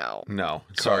 No. No,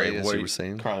 Sorry, sorry. yes, what you were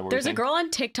saying? Carly, what were you there's a saying? girl on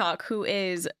TikTok who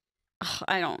is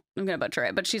I'm gonna butcher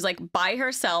it, but she's like by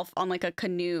herself on like a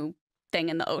canoe thing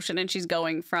in the ocean, and she's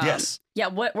going from Yes. yeah.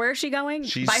 Where is she going?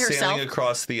 she's by herself. sailing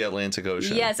across the Atlantic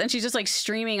Ocean. Yes, and she's just like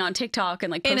streaming on TikTok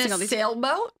and like In posting a all these.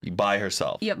 sailboat? by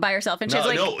herself. Yeah, by herself, and No, she's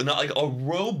like, no, not like a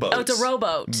rowboat. oh, it's a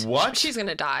rowboat. What? She's going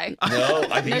to die. No,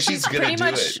 I think No, she's gonna pretty do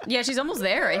much. it. Yeah, she's almost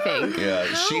there. I think. Yeah,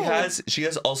 she How? has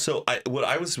also what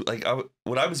I was like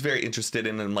what I was very interested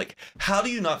in, and like, how do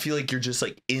you not feel like you're just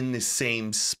like in the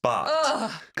same spot?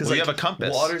 Ugh. Because Well, you have a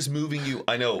compass. Water's moving you.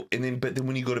 I know, but then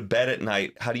when you go to bed at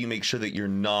night, how do you make sure that you're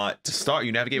not?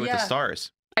 You navigate with the Yeah.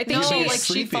 stars. I think No, she you're like she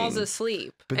sleeping. falls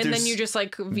asleep. But And then there's- you just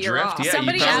like veer Drift? off. Yeah,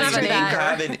 Somebody you should probably have an They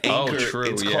have anchor. an Oh, anchor. true,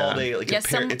 It's yeah. called a Yes,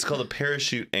 it's called a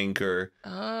parachute anchor. Oh.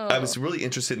 I was really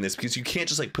interested in this because you can't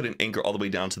just like put an anchor all the way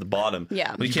down to the bottom.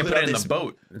 Yeah. But you can't put it in the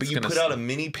boat. But It's you gonna put out a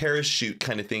mini parachute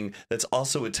kind of thing that's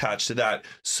also attached to that.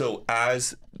 So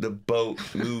as the boat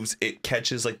moves, it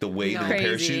catches like the weight of the Crazy.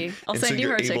 parachute. I'll and send so you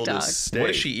you're her able to TikTok. stay. What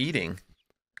is she eating?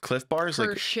 Cliff Bars? For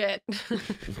Like, shit.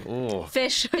 oh.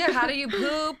 Fish. Yeah, how do you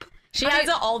poop? She has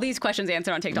all these questions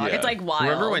answered on TikTok. Yeah. It's like wild.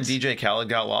 Remember when DJ Khaled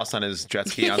got lost on his jet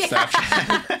ski on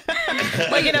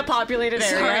Snapchat? like in a populated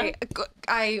area? Sorry,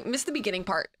 I missed the beginning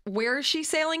part. Where is she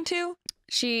sailing to?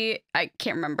 I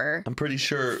can't remember. I'm pretty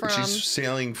sure From- she's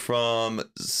sailing from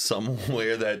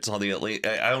somewhere that's on the Atlantic.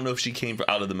 I don't know if she came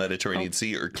out of the Mediterranean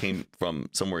Sea or came from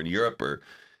somewhere in Europe,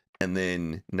 and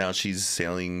then now she's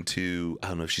sailing to. I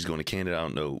don't know if she's going to Canada. I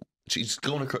don't know. She's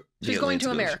going across. She's going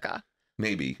to America.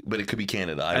 Maybe, but it could be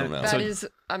Canada. I don't know. That is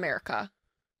America.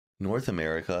 North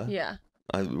America. Yeah,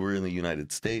 We're in the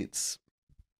United States.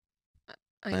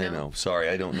 I I know. know. Sorry,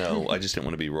 I don't know. I just didn't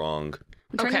want to be wrong.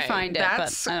 I'm trying to Okay, find it,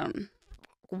 that's- but I don't.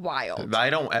 Wild. I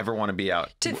don't ever want to be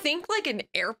out. To think like an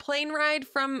airplane ride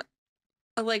from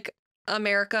like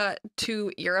America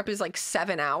to Europe is like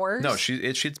 7 hours. No,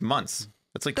 she's months.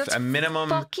 It's like That's a minimum.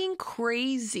 fucking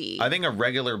crazy. I think a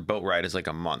regular boat ride is like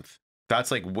a month. That's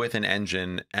like with an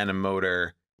engine and a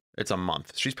motor. It's a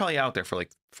month. She's probably out there for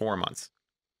like 4 months.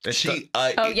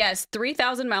 Yes,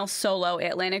 3,000 miles solo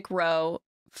Atlantic row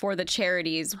for the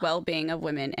charity's well-being of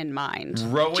women in mind.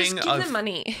 Rowing. Just give them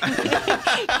money.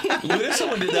 What if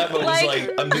someone did that but was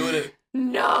like, I'm doing it?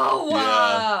 No.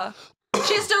 Yeah.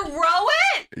 She has to row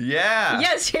it? Yeah.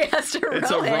 Yes, she has to row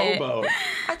It's a it. rowboat.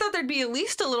 I thought there'd be at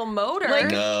least a little motor. Like,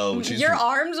 No. your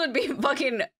arms would be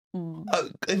fucking...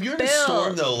 If you're in a Bill.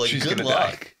 storm, though, like, She's good gonna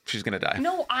luck. die. She's gonna die.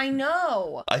 No, I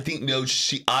know. I think, no,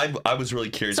 I was really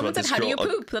curious Someone about said, this how do girl.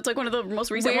 you poop? That's like one of the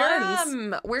most recent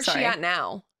ones. Where's Sorry. she at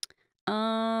now?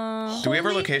 Do we have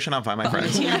her location on Find My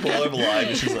Friends? We pull over live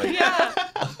and she's like, Yeah.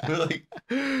 we're like,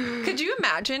 Could you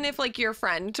imagine if like your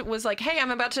friend was like, hey,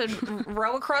 I'm about to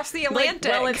row across the Atlantic.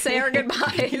 Like, well, let's say our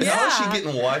goodbyes. Yeah. how is she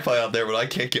getting Wi-Fi out there when I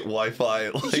can't get Wi-Fi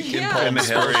like Yeah. in Palm In the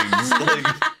hills. Springs?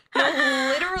 Like, No,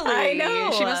 literally. I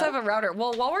know. She must have a router.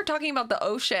 Well, while we're talking about the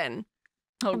ocean,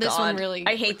 Oh, this God. one really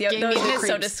I hate the gave me ocean. the It's so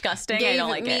creeps. disgusting. I gave don't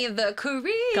like me it. the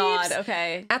creeps. God,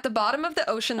 okay. At the bottom of the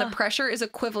ocean, the pressure is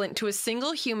equivalent to a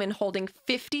single human holding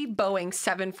 50 Boeing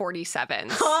 747s.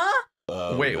 Huh?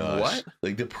 oh Wait, gosh. what?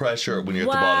 Like the pressure when you're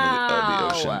at the bottom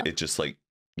of the Wow. ocean, it just like,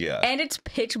 yeah. And it's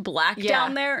pitch black Yeah.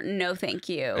 down there? No, thank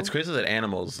you. It's crazy that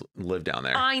animals live down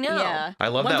there. I know. Yeah. I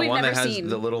love Ones that we've one that never has seen.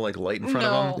 the little like light in front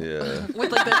No. of him Yeah.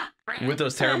 With like the with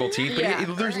those terrible teeth. But Yeah.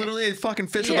 there's literally a fucking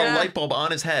fish with Yeah. a light bulb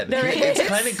on his head. There It's is?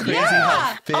 kind of crazy Yeah.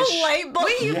 how fish. A light bulb?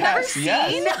 Wait, you've never seen?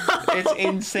 It's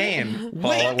insane.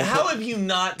 Wait, how have you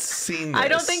not seen this? I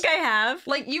don't think I have.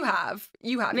 Like you have.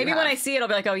 Maybe when I see it, I'll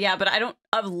be like, oh, yeah, but I don't.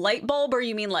 A light bulb, or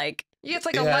you mean like Yeah, it's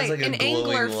like It a has light, like a an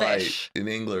glowing light. anglerfish. An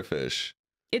anglerfish.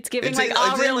 it's giving It's like in-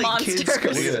 all it's in, real like, kids' monsters?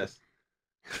 cartoons. Look at this.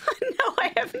 No,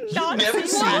 I have You've not never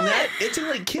seen What? that? It's in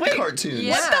like kid Wait, cartoons.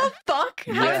 yeah. What the fuck?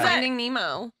 How Yeah. is that? Finding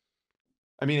Nemo.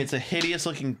 I mean, it's a hideous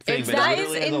looking thing, but That it is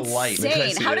literally has a light. Can I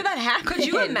insane. see How it? did that happen? Could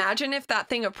you imagine if that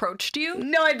thing approached you?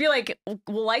 No, I'd be like, well,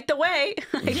 light the way.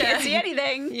 I can't see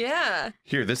anything. Yeah.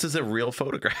 Here, this is a real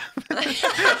photograph.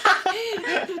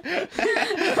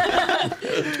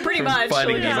 Pretty much.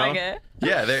 Finding Looks Nemo. like it.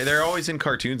 Yeah, they're always in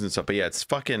cartoons and stuff, but yeah, it's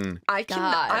fucking.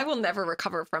 God. I will never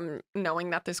recover from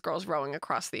knowing that this girl's rowing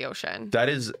across the ocean. That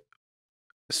is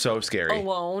so scary.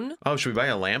 Alone. Oh, should we buy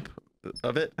a lamp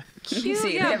of it? Cute. see,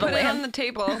 they Yeah, have a put it on lamp. the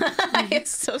table. It's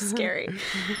so scary.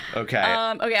 Okay,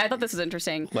 Okay, I thought this was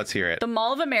interesting. let's hear it. The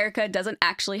Mall of America doesn't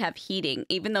actually have heating,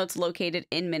 even though it's located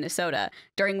in Minnesota.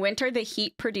 During winter, the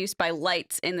heat produced by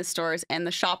lights in the stores and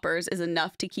the shoppers is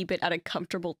enough to keep it at a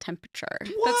comfortable temperature.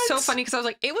 That's so funny because I was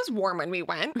like, it was warm when we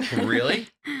went. Really?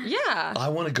 Yeah. I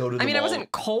want to go to the I mean, mall. I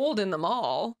wasn't cold in the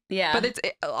mall. Yeah. But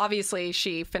obviously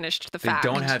she finished the They fact.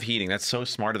 don't have heating. That's so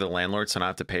smart of the landlords to not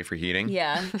have to pay for heating.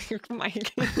 Yeah.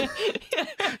 Mike.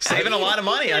 Saving a lot of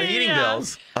money on heating Yeah.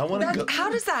 bills. I want to go.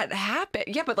 How does that happen?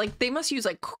 Yeah, but like they must use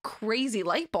like crazy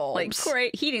light bulbs. Like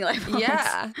great heating light bulbs.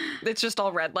 Yeah. It's just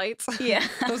all red lights. Yeah.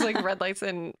 Those like red lights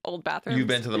in old bathrooms. You've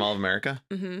been to the Mall of America?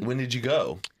 Mm-hmm. When did you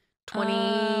go? We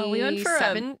went for a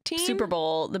 2017? Super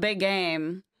Bowl, the big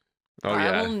game. Oh I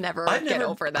yeah. will never I've get never,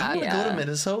 over I that. want to go Yeah. to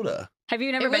Minnesota. Have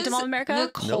you never It been to was Mall of America?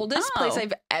 the coldest Nope. place Oh.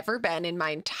 I've ever been in my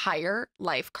entire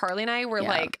life. Carly and I were Yeah.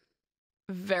 like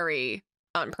very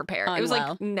unprepared. It was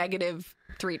Unwell. like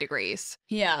 -3 degrees.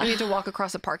 Yeah. We had to walk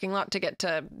across a parking lot to get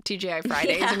to TGI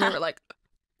Fridays, and we Yeah. were like,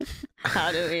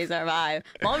 How do we survive?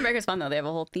 Mall of America's fun though. They have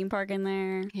a whole theme park in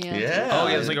there. yeah. Yeah. Oh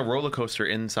yeah, there's like a roller coaster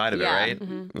inside of it, Yeah. right?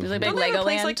 Mhm. There's like a big Don't they have Lego a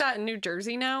place land. like that in New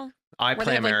Jersey now? I Where Play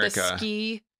they have like America. the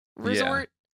ski resort?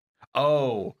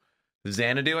 Oh,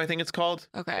 Xanadu, I think it's called.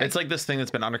 Okay. It's like this thing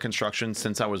that's been under construction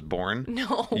since I was born.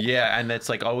 No. Yeah, and it's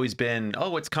like always been,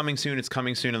 oh, it's coming soon,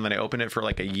 and then I open it for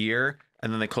like a year,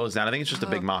 and then they close down. I think it's just a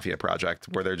big mafia project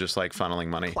where they're just like funneling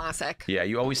money. Classic. Yeah,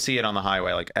 you always see it on the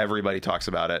highway, like everybody talks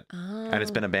about it, and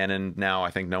it's been abandoned now. I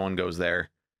think no one goes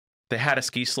there. They had a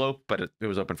ski slope, but it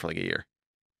was open for like a year.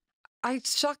 I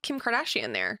saw Kim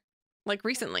Kardashian there, like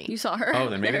recently. You saw her. Oh,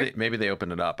 then there. maybe they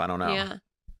opened it up. I don't know. Yeah.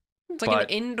 It's like an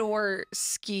But- indoor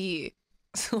ski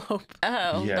slope.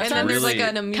 Oh, Yeah, that it's And then there's like really-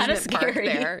 an amusement kinda park scary.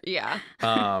 there. Yeah.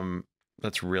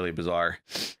 That's really bizarre.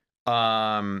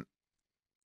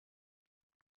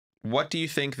 What do you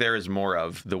think there is more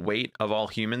of, the weight of all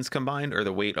humans combined or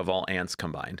the weight of all ants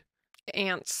combined?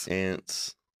 Ants.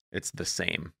 Ants. It's the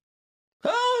same.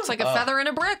 It's like a feather in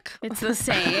a brick. It's the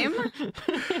same.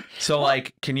 So,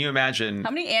 like, can you imagine?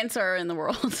 How many ants are in the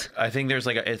world? I think there's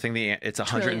like, it's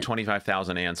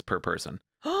 125,000 ants per person.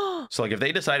 So, like, if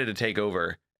they decided to take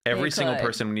over, every They single could.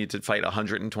 person would need to fight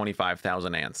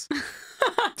 125,000 ants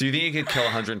Do you think you could kill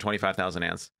 125,000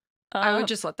 ants? I would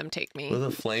just let them take me. With a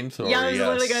flamethrower. Yeah, I was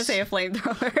literally yes. gonna say a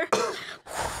flamethrower.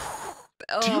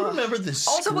 Do you remember this?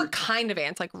 Also, what kind of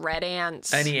ants? Like red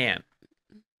ants? Any ant.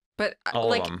 But All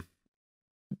like, of them.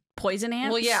 Poison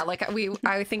ants? well, yeah, like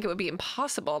I think it would be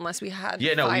impossible unless we had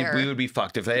Yeah, no, fire. we would be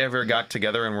fucked. If they ever got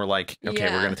together and were like, okay,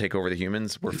 Yeah. we're going to take over the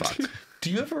humans, we're fucked.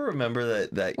 Do you ever remember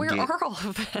that Where game? are all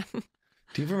of them?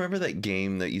 Do you remember that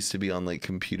game that used to be on like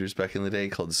computers back in the day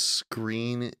called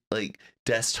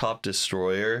Desktop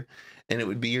Destroyer? And it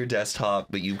would be your desktop,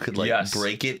 but you could like Yes.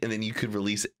 break it, and then you could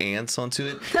release ants onto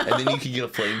it, and then you could get a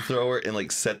flamethrower and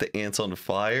like set the ants on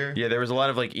fire. Yeah, there was a lot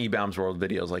of like E-Bombs World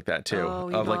videos like that too. Oh,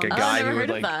 of like a E-Bombs. guy I've never who would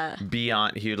heard of like that. be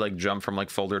on, he would like jump from like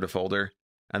folder to folder,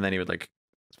 and then he would like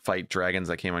fight dragons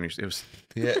that came on your, it was,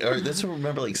 Yeah, or that's what I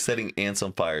remember, like setting ants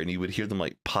on fire, and you would hear them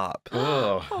like pop.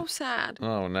 oh, Oh, sad.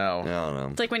 oh no. I don't know.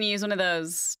 It's like when you use one of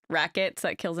those rackets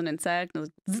that kills an insect. It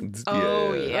was-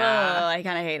 Oh, yeah. Oh, I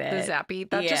kind of hate The it. zappy.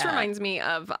 That just Yeah. reminds me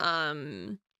of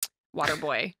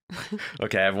Waterboy.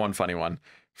 Okay, I have one funny one.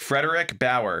 Frederick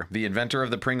Bauer, the inventor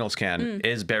of the Pringles can, Mm.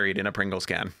 is buried in a Pringles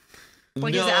can.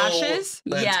 Like his ashes?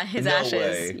 that's- Yeah, his no ashes.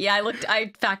 way. Yeah,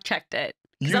 I fact checked it.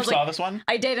 'Cause I You was saw like, this one?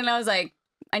 I did, and I was like,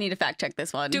 I need to fact check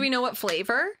this one. Do we know what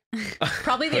flavor?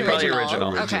 Probably the Probably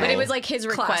original. Okay. But it was like his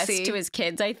request Classy. to his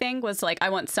kids, I think, was like, I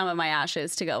want some of my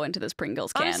ashes to go into this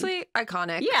Pringles can. Honestly,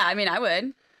 iconic. Yeah, I mean, I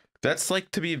would. That's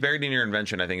like to be buried in your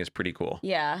invention, I think is pretty cool.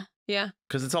 Yeah. Yeah.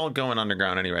 Because it's all going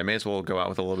underground anyway. May as well go out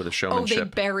with a little bit of Oh, they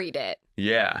showmanship. buried it.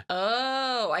 Yeah.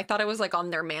 Oh, I thought it was like on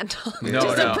their mantle. No,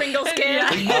 Just no. a Pringles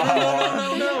can.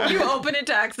 Yeah. No. You open it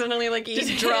to accidentally like eat Just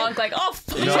it. drunk, like, oh,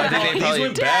 fuck. No, I think they These probably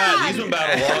went bad. These went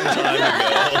bad a long time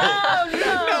ago.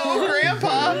 Oh, no.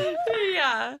 Grandpa.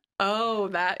 Yeah. Oh,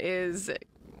 that is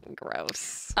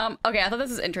gross. Okay, I thought this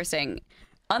was interesting.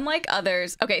 Unlike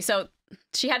others, okay, so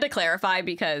she had to clarify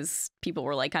because people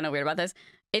were like kind of weird about this.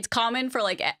 It's common for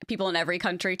like people in every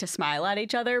country to smile at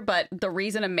each other, but the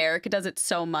reason America does it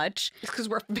so much, It's because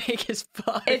we're big as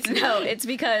fuck. it's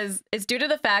because it's due to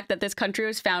the fact that this country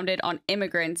was founded on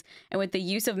immigrants, and with the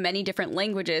use of many different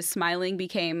languages, smiling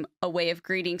became a way of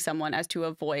greeting someone as to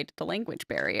avoid the language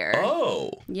barrier.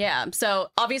 Oh. Yeah. So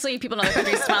obviously people in other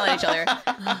countries smile at each other.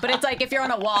 But it's like if you're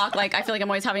on a walk, like I feel like I'm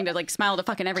always having to like smile to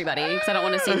fucking everybody because I don't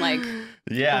want to seem like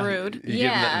Yeah. Rude. You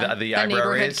Yeah. give them the the eyebrow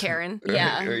neighborhood raise. Karen.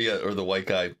 Yeah. Or the white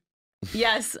guy.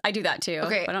 yes, I do that too.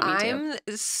 Okay, but I don't need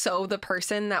to. I'm so the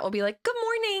person that will be like, "Good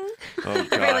morning." Oh,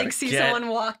 If I God. like see Get- someone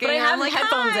walking, But I I'm have like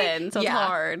headphones "Hi." in, so it's Yeah.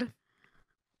 hard.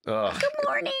 Ugh. Good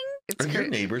morning. It's Are your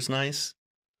great. neighbors nice?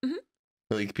 Mhm.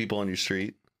 Like people on your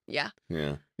street? Yeah.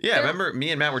 Yeah. Yeah, remember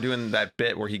me and Matt were doing that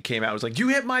bit where he came out, was like, "You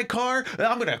hit my car,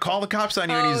 I'm gonna call the cops on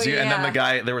you." And, Oh, and then the yeah.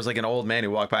 guy, there was like an old man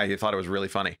who walked by. He thought it was really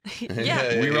funny.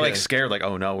 Yeah. We were like scared, like,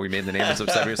 "Oh no, we made the neighbors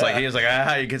upset." He was like,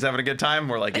 "Ah, you kids having a good time?"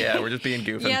 We're like, "Yeah, we're just being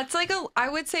goofy." Yeah, it's like I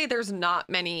would say there's not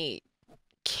many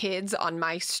kids on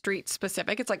my street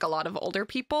specific. It's like a lot of older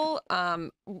people,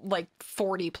 like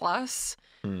 40 plus,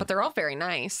 Mm. but they're all very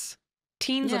nice.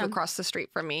 Teens Yeah. live across the street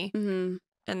from me, Mm-hmm.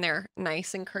 and they're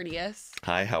nice and courteous.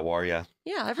 Hi, how are ya?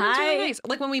 Yeah, everyone's Hi. really nice.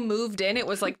 Like when we moved in, it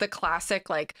was like the classic,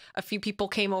 like a few people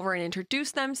came over and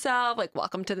introduced themselves, like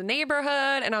welcome to the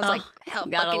neighborhood. And I was Oh, like, hell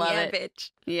gotta fucking love yeah, it.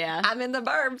 bitch. Yeah. I'm in the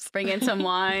burbs. Bring in some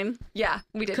wine, Yeah,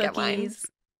 we did get wine. cookies.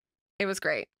 It was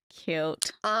great.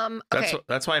 Cute. Okay.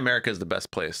 That's why America is the best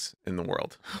place in the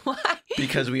world, Why?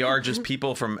 because we are just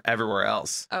people from everywhere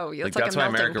else. Oh, yeah, Like it's like that's a why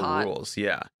melting America pot. rules.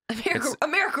 Yeah,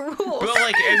 America rules. but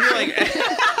like if you're like,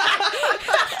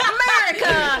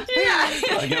 America. yeah.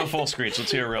 I'll give a full screech.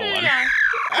 Let's hear a real one. Yeah.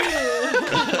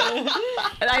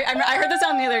 I heard the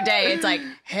song the other day. It's like,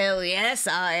 hell yes,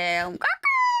 I am.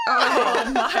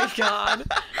 Oh my god.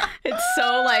 It's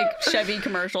so like Chevy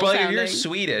commercial But like, if sounding. you're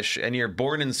Swedish and you're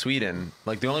born in Sweden,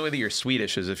 like the only way that you're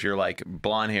Swedish is if you're like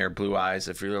blonde hair, blue eyes.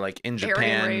 If you're like in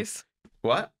Japan, Aryan race.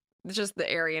 what? It's just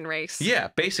the Aryan race. Yeah,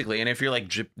 basically. And if you're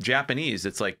like Japanese,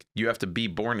 it's like you have to be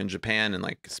born in Japan and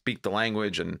like speak the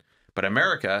language. And but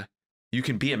America, you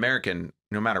can be American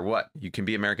no matter what. You can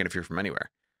be American if you're from anywhere.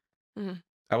 Mhm.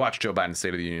 I watched Joe Biden's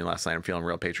State of the Union last night. I'm feeling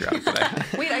real patriotic today.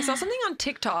 Wait, I saw something on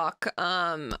TikTok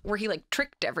where he like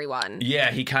tricked everyone.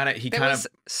 Yeah, he kind That of was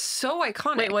so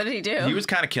iconic. Wait, what did he do? he was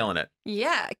kind of killing it.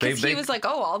 Yeah, because They- he was like,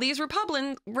 "Oh, all these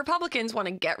Republicans want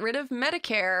to get rid of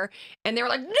Medicare," and they were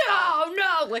like, "No,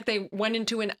 no!" Like they went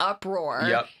into an uproar.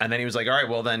 Yep. And then he was like, "All right,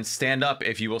 well then stand up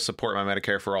if you will support my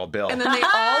Medicare for all bill." And then they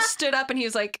all stood up, and he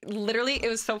was like, literally, it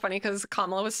was so funny because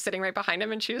Kamala was sitting right behind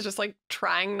him, and she was just like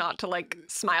trying not to like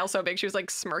smile so big. She was like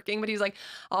smirking, but he's like,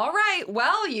 all right,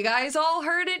 well, you guys all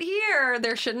heard it here.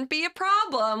 There shouldn't be a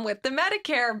problem with the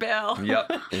Medicare bill.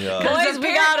 Yep. Yeah. Because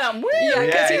we got him. Woo! Yeah,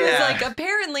 because he was Yeah. like,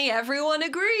 apparently everyone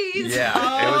agrees.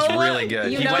 Yeah, it was really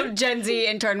good. You He know, went- Gen Z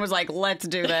intern was like, let's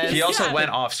do this. He also Yeah. went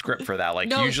off script for that. Like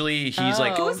No. usually he's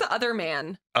like, Who was the other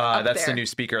man? up that's the there? new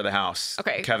Speaker of the House,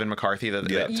 Okay. Kevin McCarthy. That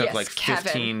took Yes, like Kevin.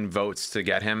 15 votes to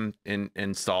get him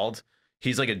installed.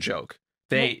 He's like a joke.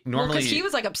 They Well, normally because he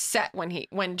was like upset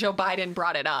when Joe Biden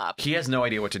brought it up. he has no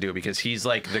idea what to do because he's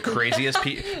like the craziest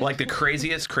like the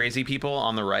craziest crazy people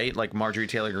on the right, like Marjorie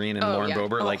Taylor Greene and Oh, Lauren yeah.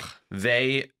 Boebert. Like Ugh.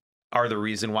 they are the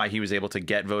reason why he was able to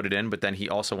get voted in, but then he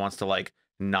also wants to like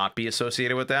not be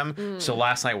associated with them. So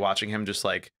last night watching him just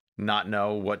like not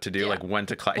know what to do, Yeah. like when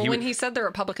to clap. Well, when he said the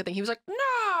Republican thing, he was like, no.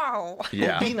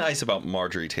 Yeah. Well, be nice about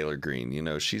Marjorie Taylor Greene. You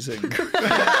know, she's a.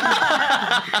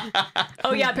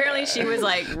 Oh yeah, apparently she was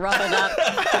like ruffled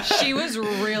up. She was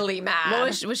really mad.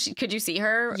 What was she? Could you see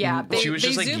her? Yeah, they, She was they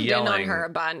just, like, zoomed in yelling. on her a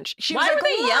bunch. She Why was were like,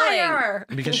 they yelling? "Liar!"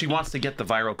 because she wants to get the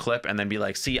viral clip and then be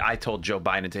like, see, I told Joe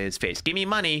Biden to his face, give me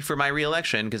money for my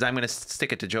reelection because I'm going to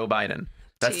stick it to Joe Biden.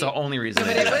 That's the only reason.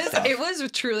 But they do that stuff. it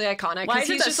was truly iconic Why because is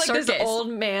it he's a just like this circus? old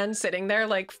man sitting there,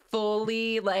 like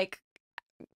fully like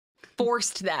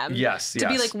forced them Yes, to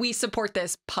be yes. like, we support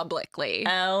this publicly.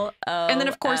 L O. And then,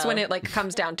 of course, when it like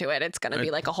comes down to it, it's gonna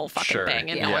be like a whole fucking Sure, thing,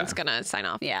 and yeah. no one's gonna sign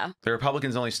off. yeah, The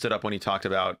Republicans only stood up when he talked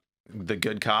about the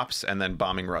good cops and then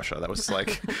bombing Russia. That was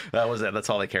like, that was it.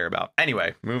 That's all they care about.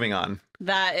 Anyway, moving on.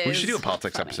 that is. We should do a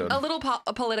politics funny. episode. A little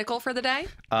political for the day.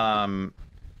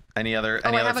 Any other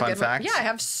I have a fun good facts? one. Yeah, I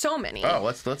have so many. Oh,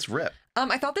 let's rip.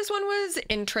 I thought this one was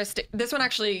interesting. This one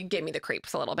actually gave me the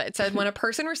creeps a little bit. It said when a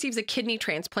person receives a kidney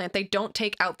transplant, they don't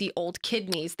take out the old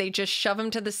kidneys. They just shove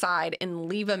them to the side and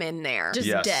leave them in there. Just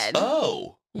Yes. dead.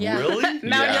 Oh, Yeah. really?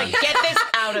 Now Yeah. you're like, get this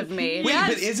out of me. Wait, Yes.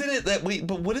 but isn't it that? Wait,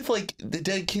 but what if like the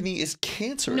dead kidney is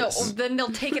cancerous? No, then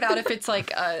they'll take it out if it's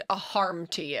like a harm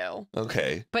to you.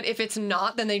 Okay. But if it's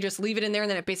not, then they just leave it in there and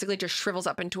then it basically just shrivels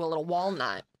up into a little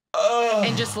walnut Oh.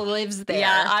 and just lives there.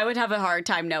 Yeah, I would have a hard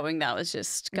time knowing that was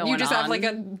just going on. You just have like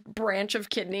a branch of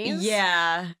kidneys?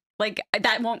 Yeah. Like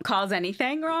that won't cause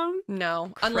anything wrong.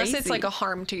 No, unless it's Crazy. like a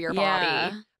harm to your Yeah.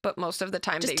 body. But most of the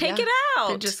time, Just they, take it They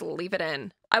out. just leave it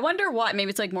in. I wonder why. Maybe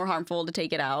it's like more harmful to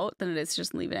take it out than it is to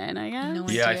just leave it in, I guess. No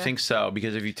Yeah, I idea. think so.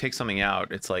 Because if you take something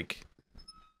out, it's like,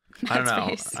 I don't know.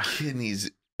 Matt's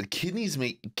face. Kidneys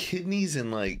make kidneys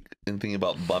and thinking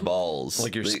about my balls.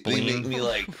 Like your They spleen? make me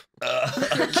like.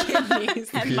 Kidneys.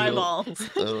 And my balls.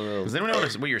 I don't know. Does anyone know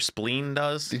what your spleen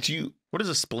does? Did you? What is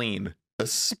a spleen? A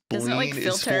spleen like, is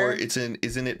filter? for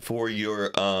isn't it for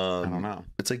your I don't know.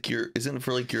 It's like isn't it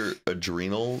for like your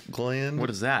adrenal gland? What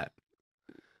is that?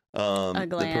 That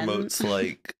gland. promotes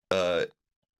like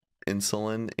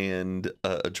insulin and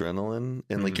adrenaline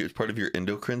and like it's part of your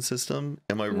endocrine system.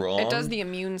 Am I wrong? It does the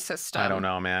immune system. I don't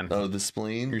know, man. Oh, the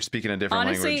spleen. You're speaking a different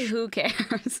Honestly, language. who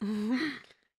cares?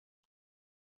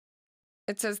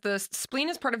 It says the spleen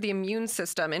is part of the immune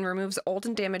system and removes old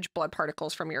and damaged blood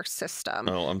particles from your system.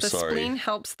 Oh, I'm the sorry. spleen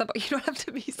helps the. You don't have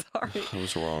to be sorry. I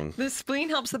was wrong. The spleen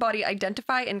helps the body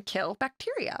identify and kill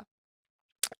bacteria.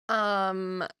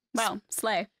 Wow,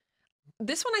 slay.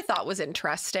 This one I thought was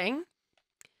interesting.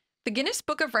 The Guinness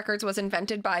Book of Records was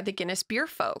invented by the Guinness beer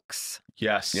folks.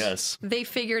 Yes. Yes. They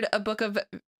figured a book of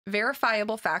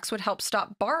verifiable facts would help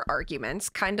stop bar arguments,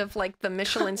 kind of like the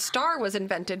Michelin star was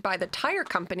invented by the tire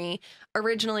company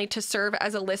originally to serve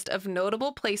as a list of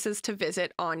notable places to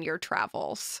visit on your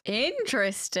travels.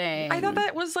 Interesting. I thought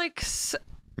that was like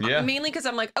Yeah. mainly because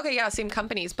I'm like, okay, yeah, same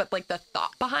companies, but like the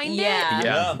thought behind Yeah. it.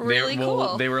 Yeah, Really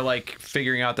cool. They were like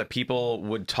figuring out that people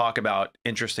would talk about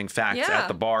interesting facts Yeah. at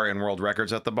the bar and world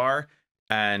records at the bar.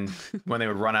 And when they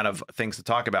would run out of things to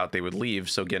talk about, they would leave.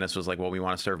 So Guinness was like, well, we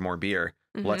want to serve more beer.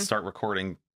 Mm-hmm. Let's start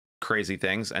recording crazy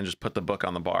things and just put the book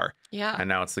on the bar. Yeah. And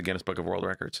now it's the Guinness Book of World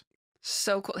Records.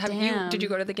 So cool. Did Damn. you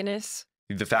go to the Guinness?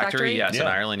 The factory, Factory? yes, in Yeah.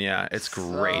 Ireland, yeah. It's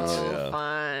great. So Yeah.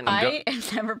 fun. I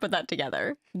never put that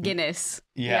together. Guinness.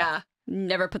 yeah.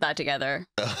 Never put that together.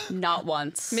 Not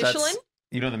once. Michelin?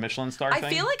 You know the Michelin star I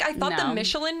thing? feel like I thought the No.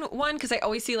 Michelin one, because I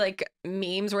always see like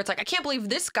memes where it's like, I can't believe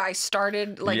this guy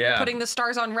started like Yeah. putting the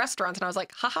stars on restaurants. And I was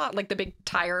like, haha, like the big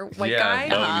tire white Yeah. guy.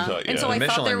 Oh, you Uh-huh. thought, And so yeah. I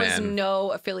thought there Michelin was Man.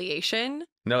 no affiliation.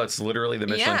 No, it's literally the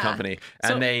Michelin Yeah. company.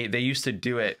 So- And they used to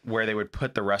do it where they would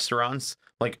put the restaurants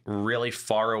like really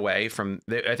far away from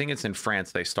I think it's in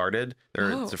France they started.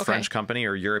 It's a okay. French company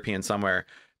or European somewhere.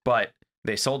 But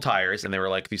they sold tires and they were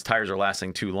like, these tires are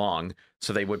lasting too long.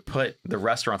 So they would put the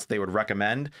restaurants they would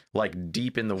recommend like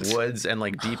deep in the woods and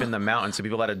like deep in the mountains. So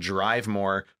people had to drive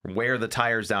more, wear the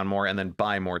tires down more, and then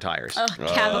buy more tires. Ugh,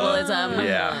 capitalism.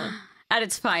 Yeah. At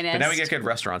its finest. But now we get good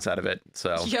restaurants out of it.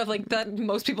 So Yeah, like that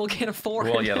most people can't afford.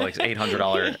 well, yeah, like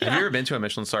 $800. Have you ever been to a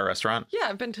Michelin star restaurant? Yeah,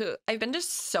 I've been to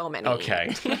so many.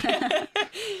 Okay.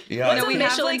 Yeah, What's No, a we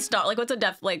have, Michelin like- star? Like,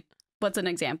 what's an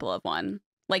example of one?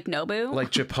 Like Nobu?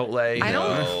 Like Chipotle.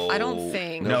 I don't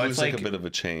think. No, No, it's it's like like- a bit of a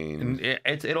chain.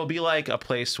 It'll be like a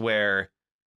place where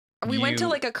We went to you-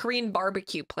 like a Korean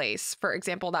barbecue place, for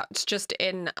example, that's just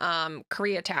in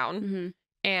Koreatown, hmm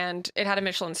and it had a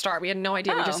Michelin star. We had no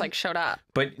idea. We just Oh. like showed up.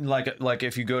 But like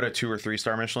if you go to 2 or 3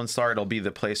 star Michelin star, it'll be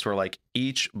the place where like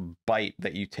each bite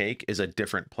that you take is a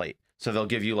different plate. So they'll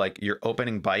give you like your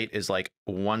opening bite is like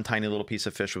one tiny little piece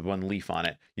of fish with one leaf on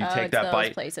it. You take it's that those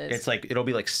bite. places. It's like it'll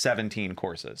be like 17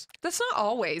 courses. That's not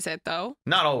always it though.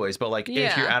 Not always, but like if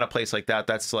Yeah. you're at a place like that,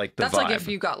 that's like the That's vibe. like if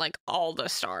you got like all the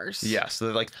stars. Yeah, so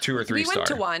they're like 2 or 3 we star. went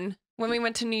to one when we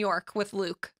went to New York with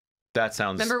Luke. That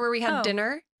sounds. Remember where we had Oh.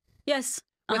 dinner Yes.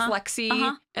 with Uh-huh.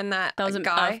 Lexi and that That was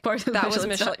guy? of course, That was Michelin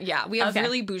Michelin. star. Yeah, we have Okay.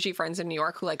 really bougie friends in New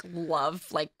York who like love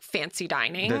like fancy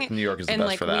dining. New York is the And best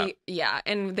like for that.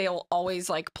 and they'll always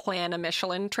like plan a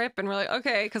Michelin trip, and we're like,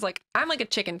 okay, because like I'm like a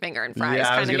chicken finger and fries. Yeah,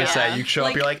 I was kinda gonna guy. say you show up,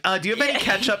 Like- you're like, do you have any Yeah.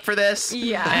 ketchup for this?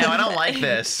 Yeah. No, I don't like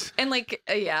this. And like,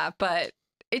 yeah, but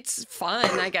it's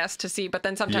fun, I guess, to see. But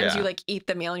then sometimes Yeah. you like eat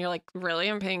the meal, and you're like, really,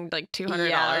 I'm paying like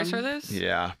 $200 for this.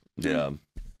 Yeah. Yeah.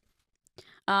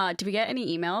 Do we get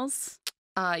any emails?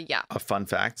 Yeah, Fun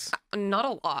facts. not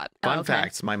a lot. Fun okay.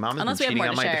 facts. My mom has Unless we been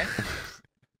have cheating more on to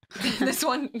my. share. This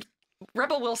one,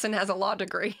 Rebel Wilson has a law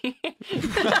degree. Really?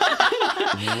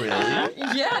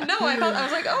 Yeah, no, I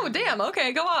was like, oh damn,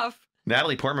 okay, go off.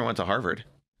 Natalie Portman went to Harvard.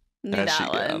 Knew Yeah,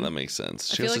 that one. that makes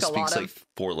sense. I She feel also like a lot speaks like of-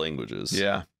 4 languages.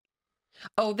 Yeah.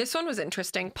 Oh, this one was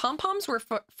interesting. Pom-poms were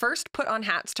first put on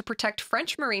hats to protect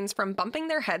French Marines from bumping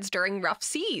their heads during rough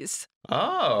seas.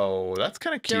 Oh, that's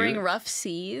kind of cute. During rough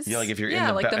seas. Yeah, like if you're Yeah,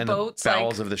 in, like the in boats, the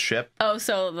bowels like- of the ship. Oh,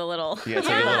 so the little. Yeah, it's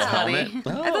like a little Yeah. helmet.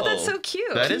 I thought that's Oh. so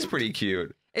cute. That is pretty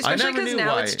cute. Especially never because knew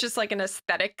now why. it's just like an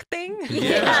aesthetic thing.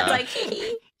 Yeah. It's like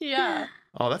Yeah.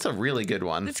 Oh, that's a really good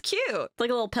one. It's cute. It's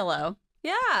like a little pillow.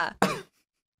 Yeah.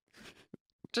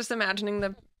 Just imagining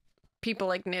the people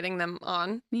like knitting them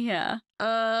on. Yeah.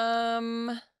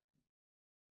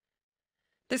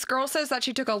 This girl says that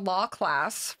she took a law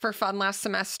class for fun last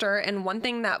semester, and one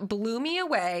thing that blew me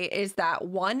away is that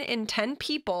 1 in 10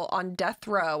 people on death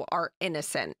row are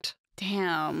innocent.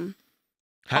 Damn.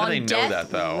 How On do they know death that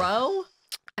though? Row?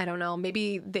 I don't know.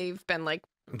 Maybe they've been like,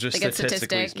 Just Like a statistically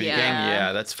statistic, speaking, yeah.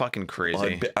 yeah, that's fucking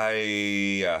crazy.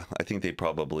 I think they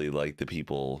probably like the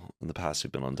people in the past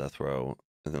who've been on death row,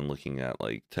 and then looking at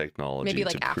like technology Maybe,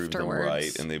 like, to prove them afterwards,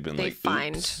 right, and they've been they like,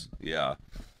 find- oops. Yeah.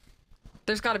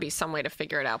 there's got to be some way to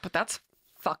figure it out, but that's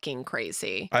fucking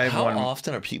crazy. I have How one.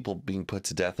 often are people being put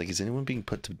to death? Like, is anyone being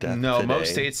put to death? No,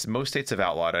 today? most states have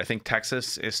outlawed it. I think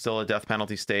Texas is still a death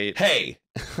penalty state. Hey,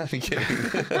 I'm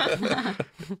kidding.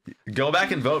 Go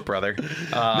back and vote, brother.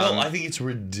 No, I think it's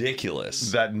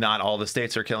ridiculous. that not all the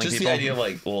states are killing Just people. the idea of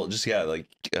like, well, just yeah, like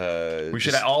we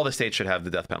should all the states should have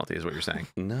the death penalty, is what you're saying.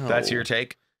 No, That's your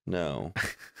take. No.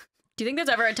 Do you think there's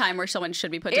ever a time where someone should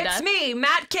be put to It's death? me,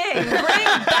 Matt King. Bring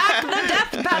back the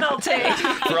death penalty.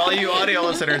 For all you audio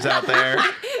listeners out there,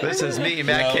 this is me,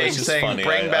 Matt No, King, it's just saying funny.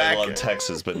 bring I back. love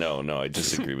Texas, but no, I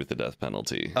disagree with the death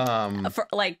penalty. For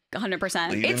like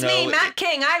 100%. Even It's me, though Matt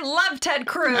King. I love Ted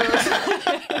Cruz.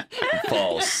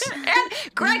 False.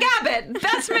 And Greg Abbott,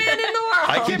 best man in the world.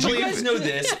 I can't Did you believe guys know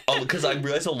this? Oh, because I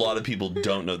realize a lot of people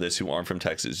don't know this who aren't from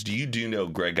Texas. Do you know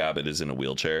Greg Abbott is in a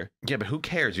wheelchair? Yeah, but who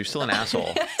cares? You're still an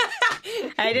asshole.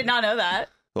 I did not know that.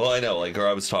 Well, I know, like, or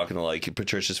I was talking to like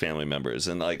Patricia's family members,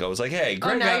 and like I was like, "Hey,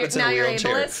 Greg now Abbott's in a you're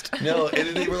wheelchair." ableist? No, and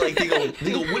then they were like, they go,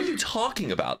 "What are you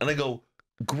talking about?" And I go,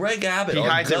 "Greg Abbott, He our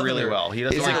hides it really governor, well. He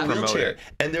doesn't is like in to a promote wheelchair." it.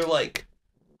 And they're like,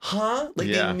 "Huh?" Like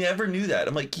Yeah. they never knew that.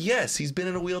 I'm like, "Yes, he's been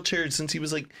in a wheelchair since he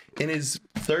was like in his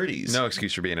 30s." No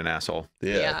excuse for being an asshole.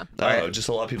 Yeah. Yeah. I don't know. Alright. Just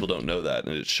a lot of people don't know that,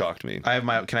 and it shocked me.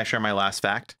 Can I share my last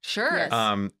fact? Sure.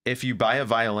 Yes. If you buy a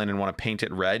violin and want to paint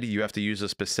it red, you have to use a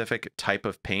specific type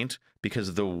of paint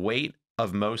because the weight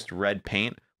of most red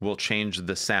paint will change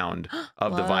the sound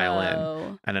of the violin.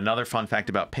 Whoa. And another fun fact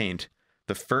about paint,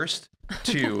 the first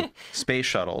 2 space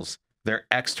shuttles, their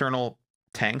external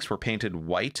tanks were painted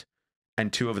white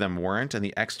and 2 of them weren't. And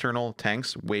the external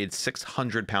tanks weighed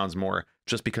 600 pounds more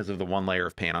just because of the 1 layer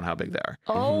of paint on how big they are.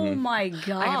 Oh my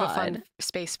God. I have a fun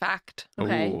space fact.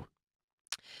 Okay. Ooh.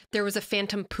 There was a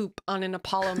phantom poop on an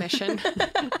Apollo mission.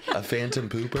 A phantom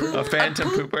pooper? A phantom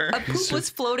pooper? A poop was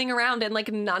floating around, and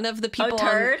like none of the people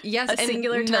turd? yes, A and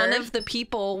singular none turd? of the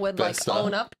people would Best like of.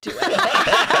 own up to it. And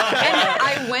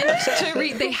I went to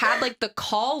read. They had like the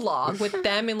call log with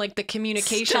them in like the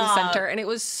communication Stop. center, and it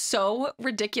was so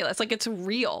ridiculous. Like it's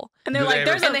real, And they're Do like, they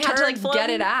there's ever- a and they had to turd like get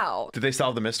floating? it out. Did they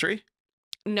solve the mystery?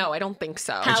 No, I don't think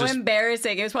so. How just-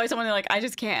 embarrassing. It was probably someone like, I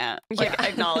just can't like, Yeah.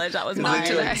 acknowledge that was Like,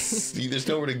 mine. like, there's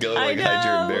nowhere to go to I like, hide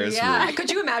your know, embarrassment. Yeah.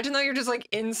 Could you imagine though? You're just like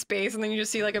in space, and then you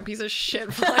just see like a piece of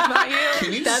shit flying by you.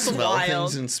 Can you That's smell wild.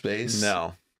 things in space?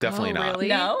 No, definitely Oh, not. really?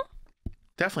 No?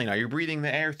 Definitely not. You're breathing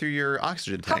the air through your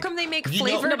oxygen How tank. come they make You know-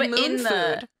 flavored No, but moon in the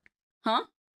food? Huh?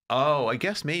 Oh, I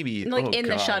guess maybe. Like Oh, in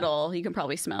the God. shuttle, you can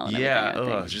probably smell it. Yeah. Oh,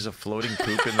 Ugh, just a floating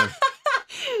poop in the.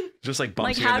 Just like bumps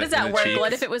like you in how the- does in that the work? cheek.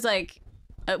 What if it was like,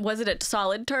 was it a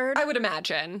solid turd? I would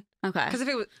imagine. Okay. Because if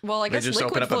it was, well, I They guess just open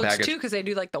liquid up a floats bag of- too, because they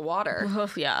do like the water.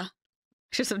 Oof, yeah.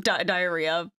 Just a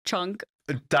diarrhea chunk.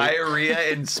 Diarrhea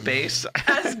in space?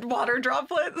 As water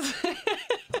droplets.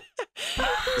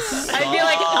 I'd be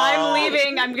like, I'm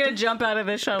leaving. I'm gonna jump out of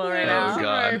this shuttle right Oh, now.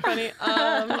 God. Very funny.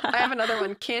 I have another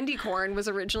one. Candy corn was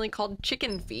originally called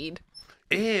chicken feed.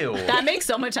 Ew. That makes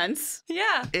so much sense.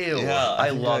 Yeah. Ew. Yeah, I I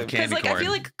think love I've- candy Because like corn. I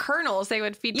feel like kernels they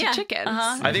would feed Yeah, to chickens.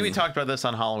 uh-huh. I think we talked about this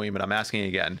on Halloween, but I'm asking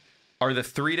again. Are the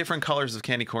 3 different colors of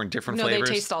candy corn different No, flavors?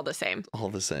 they taste all the same. All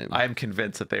the same. I am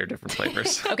convinced that they are different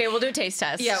flavors. Okay, we'll do a taste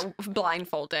test. Yeah,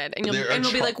 blindfolded, and There are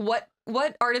you'll be cho- like,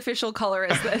 what artificial color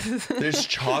is this? There's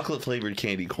chocolate flavored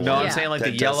candy corn. No, I'm Yeah. saying like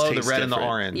That the does yellow, the taste red, and the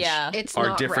different. orange. Yeah. It's are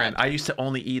not different. red. I used to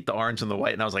only eat the orange and the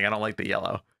white, and I was like, I don't like the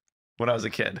yellow when I was a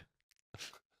kid.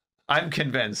 I'm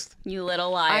convinced. You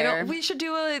little I liar. don't. We should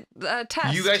do a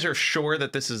test. You guys are sure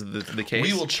that this is the case?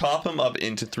 We will chop them up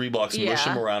into 3 blocks, mush Yeah.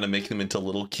 them around, and make them into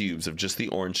little cubes of just the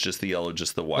orange, just the yellow,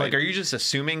 just the white. Like, are you just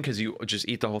assuming because you just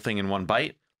eat the whole thing in one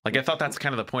bite? Like, I thought that's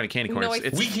kind of the point of candy corn. No,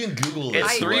 It's, we can Google it's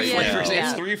this three right flavors. now. Yeah.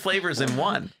 It's 3 flavors in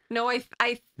one. No, I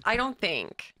don't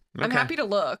think. I'm Okay. happy to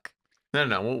look. No.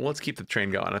 Well, let's keep the train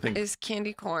going. I think. Is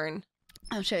candy corn?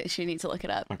 Oh shit, she needs to look it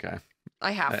up. Okay.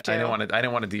 I have I to. didn't want to. I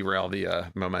didn't want to derail the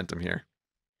momentum here.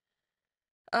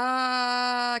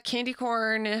 Candy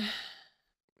corn.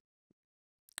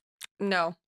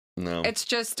 No, No. it's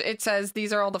just it says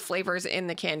these are all the flavors in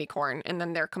the candy corn, and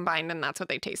then they're combined, and that's what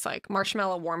they taste like: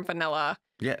 marshmallow, warm vanilla,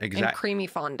 Yeah, and exactly. creamy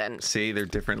fondant. See, they're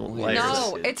different No, layers.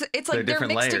 No, Yeah. it's They're like they're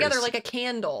different mixed together layers. like a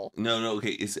candle. No,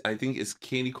 okay. I think it's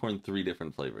candy corn 3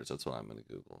 different flavors. That's what I'm going to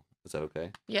Google. Is that okay?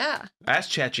 Yeah, Ask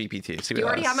ChatGPT. See what you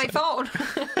already that have my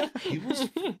says.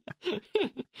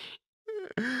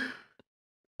 phone.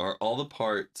 Are all the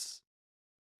parts...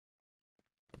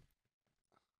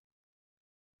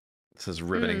 This is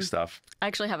riveting Mm. stuff. I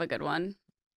actually have a good one.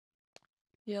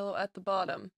 Yellow at the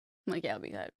bottom. I'm like, yeah, it'll be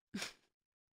good.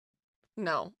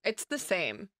 No, it's the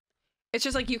same. It's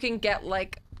just like you can get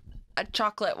like a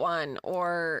chocolate one,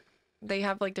 or they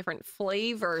have like different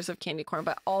flavors of candy corn,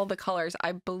 but all the colors,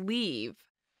 I believe,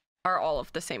 are all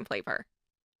of the same flavor.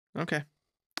 Okay.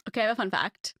 Okay, I have a fun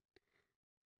fact.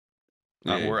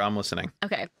 Yeah. I'm listening.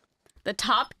 Okay. The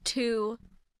top 2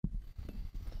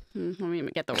 let me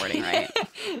get the wording right.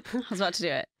 I was about to do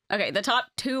it. Okay, the top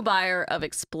 2 buyer of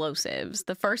explosives.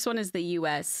 The first one is the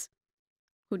US.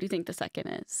 Who do you think the second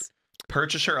is?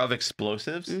 Purchaser of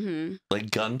explosives. Mm-hmm.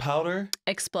 Like gunpowder?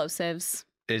 Explosives.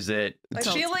 Is it I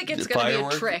So- feel like it's gonna be a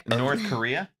Firework? trick. North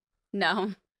Korea?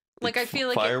 No, Like I feel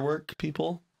like it, Firework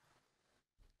people?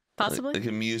 possibly. Like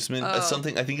amusement? Oh.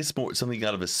 Something. I think it's more something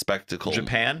out of a spectacle.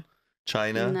 Japan?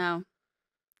 China? No,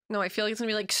 no, I feel like it's gonna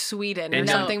be like Sweden or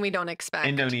Indo- something we don't expect.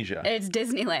 Indonesia? it's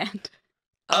Disneyland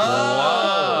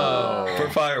Oh! Whoa. For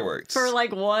fireworks. for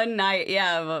like one night.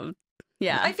 Yeah,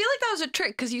 yeah. I feel like that was a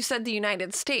trick because you said the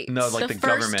United States. No, like the the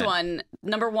first government. one,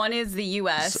 number 1 is the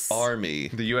US. Army.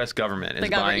 The U.S. government is The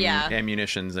government, buying yeah.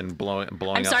 ammunitions and blowing I'm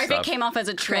up sorry stuff. if it came off as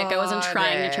a trick. I wasn't Got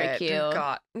trying to trick it. you.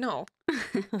 God, no.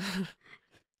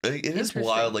 It is Interesting.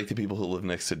 wild, like the people who live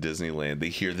next to Disneyland, they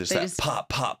hear this They that just- pop,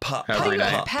 pop, pop, Every pop,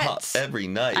 night. pop, pop Pets. every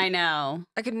night. I know.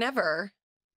 I could never.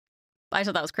 I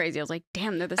thought that was crazy. I was like,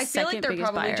 damn, they're the I feel second like they're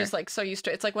biggest probably buyer. just like so used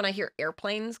to. It's like when I hear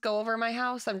airplanes go over my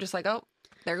house, I'm just like, oh,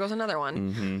 there goes another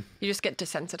one. Mm-hmm. You just get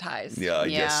desensitized. Yeah, I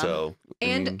guess Yeah. so.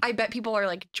 And mean, I bet people are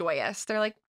like joyous. They're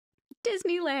like,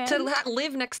 Disneyland. to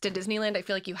live next to Disneyland, I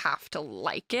feel like you have to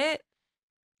like it.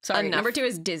 Sorry, enough. number 2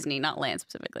 is Disney, not land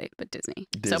specifically, but Disney.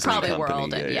 Disney so probably company,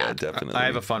 World. And, yeah. definitely. I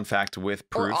have a fun fact with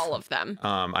proof. Or all of them.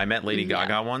 I met Lady Yeah.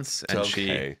 Gaga once, and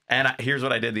Okay. here's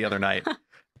what I did the other night.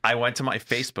 I went to my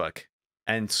Facebook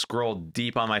and scrolled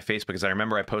deep on my Facebook because I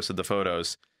remember I posted the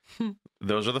photos.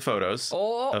 Those are the photos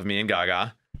Oh, of me and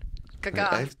Gaga.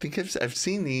 Gaga. I think I've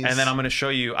seen these. And then I'm going to show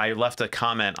you. I left a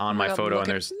comment on my photo, and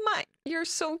there's. You're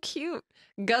so cute.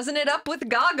 Guzzing it up with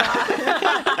Gaga.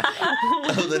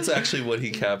 Oh, that's actually what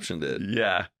he captioned it.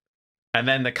 Yeah. And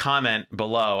then the comment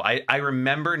below, I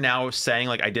remember now saying,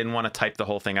 like, I didn't want to type the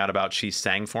whole thing out about she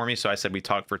sang for me. So I said we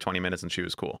talked for 20 minutes and she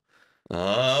was cool.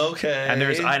 Okay. And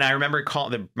I remember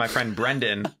calling my friend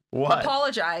Brendan. What?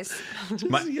 Apologize.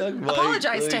 Young Mike,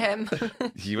 Apologize to him.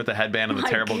 He with the headband and the My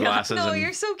terrible God. glasses. No, and,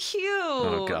 you're so cute.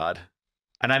 oh, God.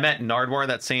 And I met Nardwar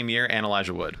that same year and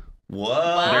Elijah Wood. Whoa.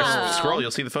 Wow. Scroll,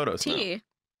 you'll see the photos. T.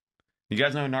 You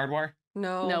guys know Nardwar?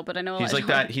 No, But I know He's like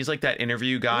Elijah. that. He's like that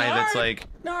interview guy that's like.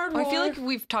 I feel like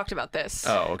we've talked about this.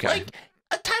 Oh, okay. Like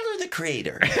Tyler the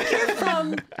Creator. You're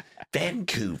from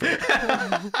Vancouver. Now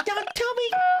tell me,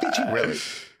 did you really?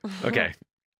 Okay.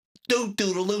 Doot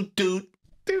doodle doot doot.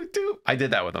 Doot, doot. I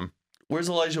did that with him. Where's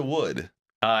Elijah Wood?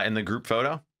 In the group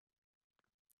photo.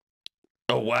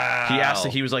 Oh wow. He asked.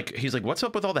 He's like, what's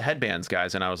up with all the headbands,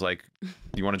 guys? And I was like,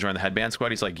 you want to join the headband squad?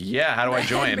 He's like, yeah. How do I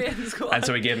join? And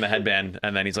so we gave him the headband,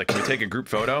 and then he's like, can we take a group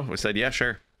photo? We said, yeah,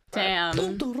 sure. Damn.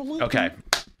 Okay,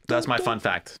 that's my fun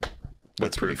fact.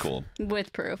 That's pretty cool.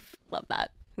 With proof. Love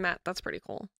that. Matt, that's pretty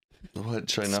cool. What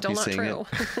should I not Still be not saying true.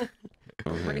 it?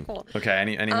 Pretty cool. Okay,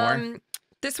 any more?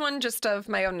 This one just of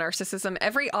my own narcissism.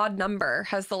 Every odd number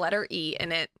has the letter E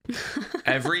in it.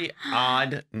 Every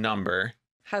odd number.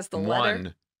 Has the letter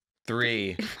 1,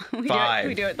 3, We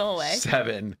 5. do it the whole way.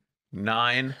 7,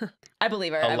 9, I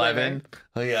believe her. I believe her. 11,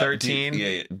 Oh yeah, 13,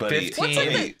 yeah, buddy.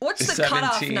 15. What's the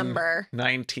cutoff 17, number?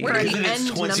 19, Where Because the it's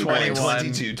end 21, number.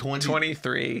 22, 20.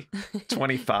 23,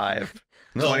 25,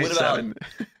 No, what 27.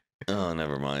 about? Oh,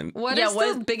 never mind. What is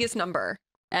the biggest number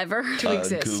Ever? to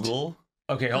exist? Google.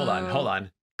 Okay, hold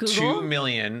on. Google? 2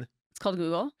 million. It's called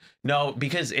Google. No,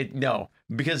 because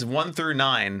 1 through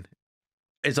 9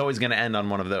 is always going to end on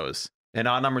one of those. An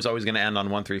odd number is always going to end on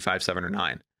 1, 3, 5, 7, or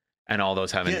 9, and all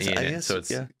those have an Yes, E in I it. guess, So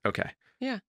it's yeah. okay.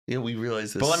 Yeah, we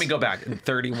realize this. But let me go back.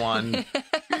 31,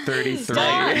 33.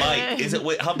 Stop. Mike, is it?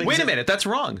 Wait, how big? Wait is a it? minute, that's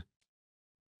wrong.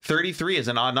 33 is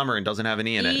an odd number and doesn't have an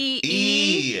E in it.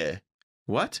 E.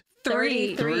 What?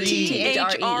 33.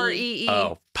 T-H-R-E-E.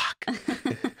 Oh, fuck.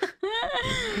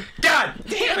 God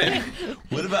damn it.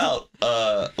 What about?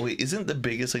 Wait, isn't the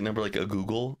biggest number like a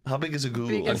Google? How big is a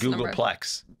Google? A Biggest number.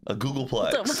 Googleplex. A Googleplex.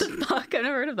 What the fuck? I've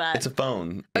never heard of that. It's a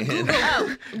phone. Oh,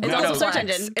 it's No, also no. a search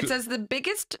engine. It says the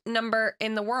biggest number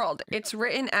in the world. It's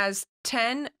written as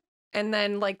 10 and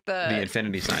then like The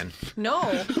infinity sign. No.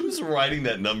 Who's writing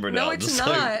that number now? No, it's Just not.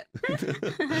 like-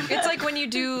 It's like when you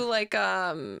do like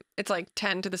it's like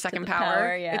 10 to the second the power.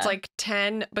 power, yeah. It's like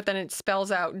 10, but then it spells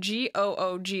out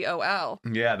Googol.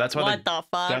 Yeah, that's why What the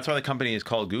fuck? that's why the company is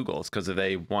called Google. It's because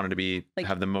they wanted to be Like,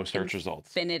 have the most search results.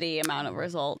 Infinity amount of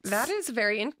results. That is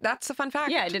that's a fun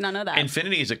fact. Yeah, I did not know that.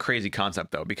 Infinity is a crazy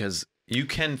concept though, because you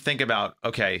can think about,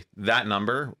 okay, that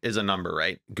number is a number,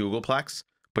 right? Googleplex.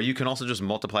 But you can also just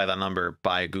multiply that number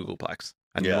by a Googleplex.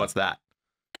 And Yeah. what's that?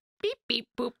 Beep beep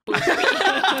boop boop.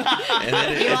 And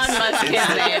then Elon Musk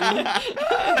cannon.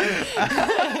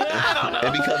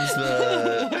 It becomes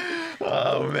the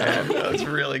Oh man, that's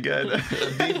really good.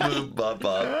 beep boop bop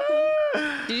bop.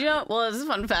 Did you know? Well, this is a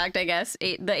fun fact, I guess.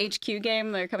 The HQ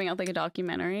game, they're coming out with like a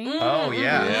documentary. Oh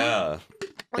yeah. Yeah.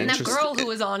 And that Interesting. girl who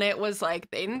was on it was like,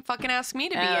 they didn't fucking ask me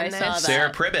to be Oh, I in saw this. that.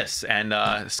 Sarah Pribbis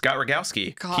and Scott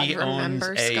Rogowski. God, He owns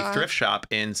remember a Scott? thrift shop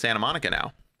in Santa Monica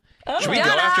now. Oh. Should we go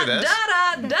after this? Da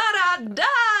da da da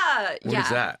da. What is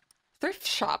that? Thrift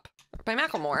shop by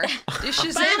Macklemore. Just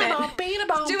Shazam it.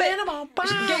 Do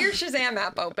it. Get your Shazam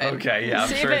app open. Okay, yeah, I'm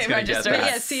See sure if it's it gonna get registers.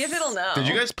 that. Yeah, see if it'll know. Did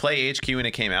you guys play HQ when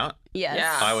it came out? Yes.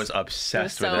 Yeah. I was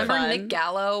obsessed so with it. Remember fun. Nick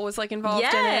Gallo was like involved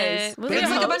Yes. in it. Was It he was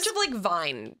a like a host? bunch of like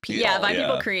Vine people. Yeah, Vine Yeah.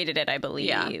 people created it, I believe.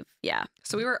 Yeah.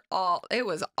 So we were all. It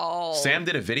was all. Sam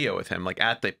did a video with him, like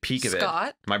at the peak of it.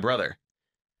 Scott. My brother.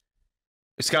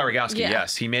 Scott Rogowski, Yeah.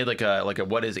 yes. He made like a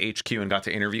what is HQ and got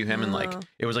to interview him and like Oh.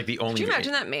 it was like the only Could you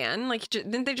imagine that man? Like,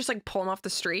 didn't they just like pull him off the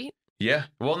street? Yeah.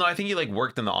 Well, no, I think he like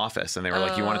worked in the office and they were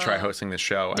like, you want to try hosting this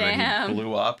show? And then Damn. he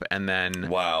blew up and then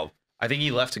Wow. I think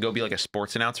he left to go be like a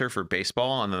sports announcer for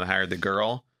baseball and then they hired the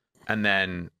girl and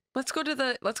then Let's go to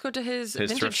his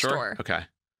his vintage thrift store. Okay. I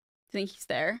think he's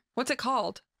there. What's it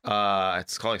called?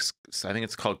 It's called I think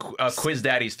it's called Quiz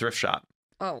Daddy's Thrift Shop.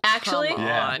 Oh, Actually? come on.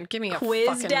 Yeah. Give me a Quiz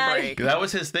fucking Daddy? break. That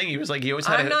was his thing. He was like he always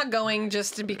had I'm a, not going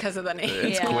just because of the name.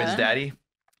 it's Yeah. Quiz Daddy.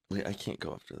 Wait, I can't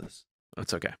go after this.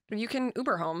 It's okay. You can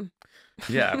Uber home.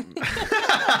 Yeah.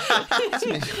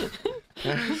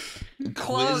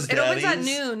 Close. It opens at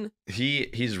noon.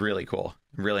 He's really cool.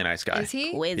 Really nice guy. Is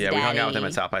he? Quiz Yeah, we hung out with him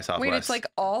Daddy. at South by Southwest. Wait, it's like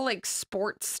all like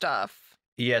sports stuff.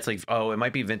 Yeah, it's like, oh, it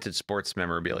might be vintage sports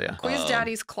memorabilia. Quiz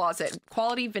Daddy's Closet,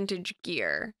 quality vintage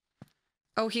gear.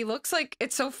 Oh, he looks like,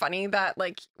 it's so funny that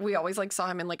like we always like saw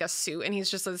him in like a suit and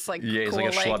he's just this like Yeah, he's cool,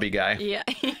 like a schlubby guy. Yeah.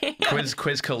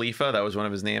 Quiz Khalifa, that was one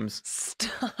of his names.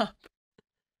 Stop.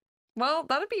 Well,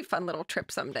 that'd be a fun little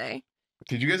trip someday.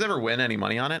 Did you guys ever win any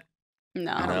money on it?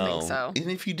 No. I don't think so.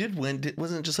 And if you did win,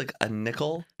 wasn't it just like a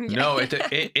nickel? No,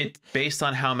 it based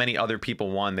on how many other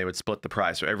people won, they would split the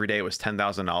prize. So every day it was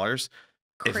 $10,000.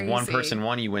 If one person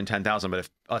won, you win 10,000. But if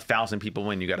 1,000 people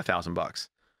win, you got $1,000.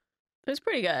 It was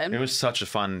pretty good. It was such a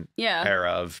fun Yeah.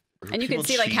 era of. And you can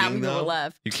see like how many people were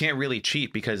left. You can't really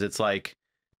cheat because it's like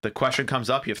the question comes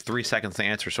up, you have 3 seconds to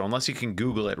answer. So unless you can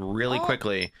Google it really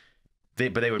quickly, they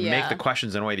would make the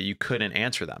questions in a way that you couldn't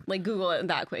answer them. Like Google it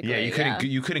that quickly. Yeah, you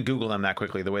couldn't Google them that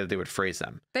quickly. The way that they would phrase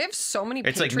them. They have so many.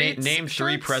 It's like name 3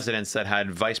 shirts. presidents that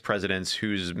had vice presidents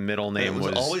whose middle name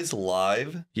was always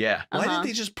live. Yeah. Why didn't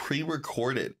they just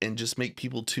pre-record it and just make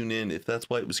people tune in if that's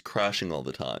why it was crashing all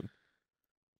the time?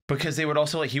 Because they would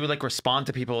also like he would like respond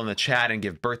to people in the chat and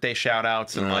give birthday shout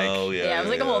outs and like yeah, it was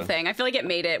like a whole thing. I feel like it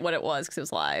made it what it was because it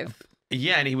was live.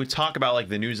 Yeah, and he would talk about like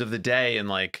the news of the day and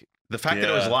like the fact that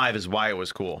it was live is why it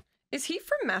was cool. Is he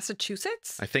from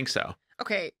Massachusetts? I think so.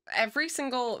 Okay, every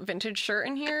single vintage shirt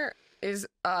in here is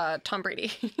Tom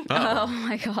Brady. Oh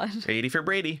my god. 80 for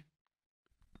Brady.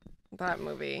 That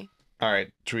movie. All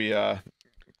right, should we go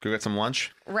get some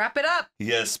lunch? Wrap it up.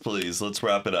 Yes, please. Let's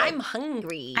wrap it up. I'm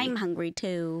hungry. I'm hungry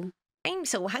too. I'm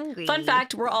so hungry. Fun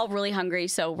fact, we're all really hungry,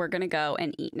 so we're gonna go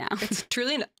and eat now. It's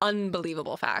truly an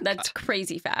unbelievable fact. That's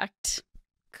crazy fact.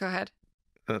 Go ahead.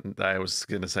 I was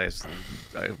gonna say,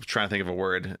 I was trying to think of a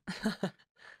word.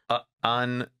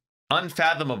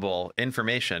 Unfathomable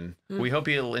information. We hope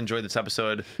you'll enjoy this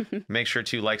episode. Make sure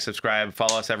to like, subscribe,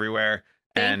 follow us everywhere.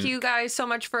 Thank you guys so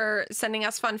much for sending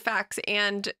us fun facts,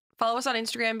 and follow us on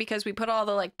Instagram because we put all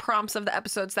the like prompts of the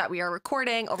episodes that we are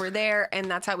recording over there,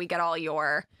 and that's how we get all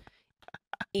your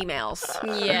emails.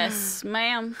 Yes,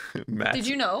 ma'am. Matt. Did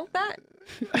you know that?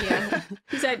 Yeah.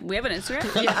 He said we have an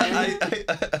Instagram.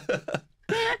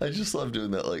 I just love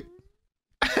doing that, like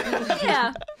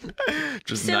Yeah.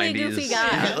 Just Silly 90s. goofy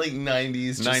guy. like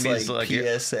 90s, just 90s, like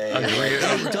like, PSA.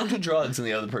 Like, don't do drugs, and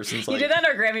the other person's You like, did that in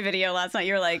our Grammy video last night.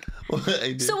 You were like, I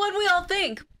did. so what do we all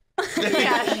think? And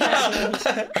no one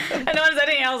said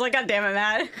anything. I was like, God damn it,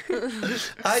 Matt.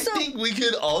 I think we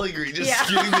could all agree, just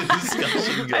Yeah. getting the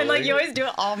discussion going. And like you always do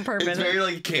it on purpose. It's very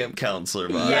like camp counselor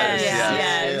vibes. Yes, Yeah.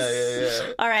 yes.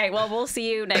 Yeah. All right. Well, we'll see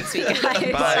you next week, guys.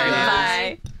 Bye.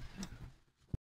 Bye.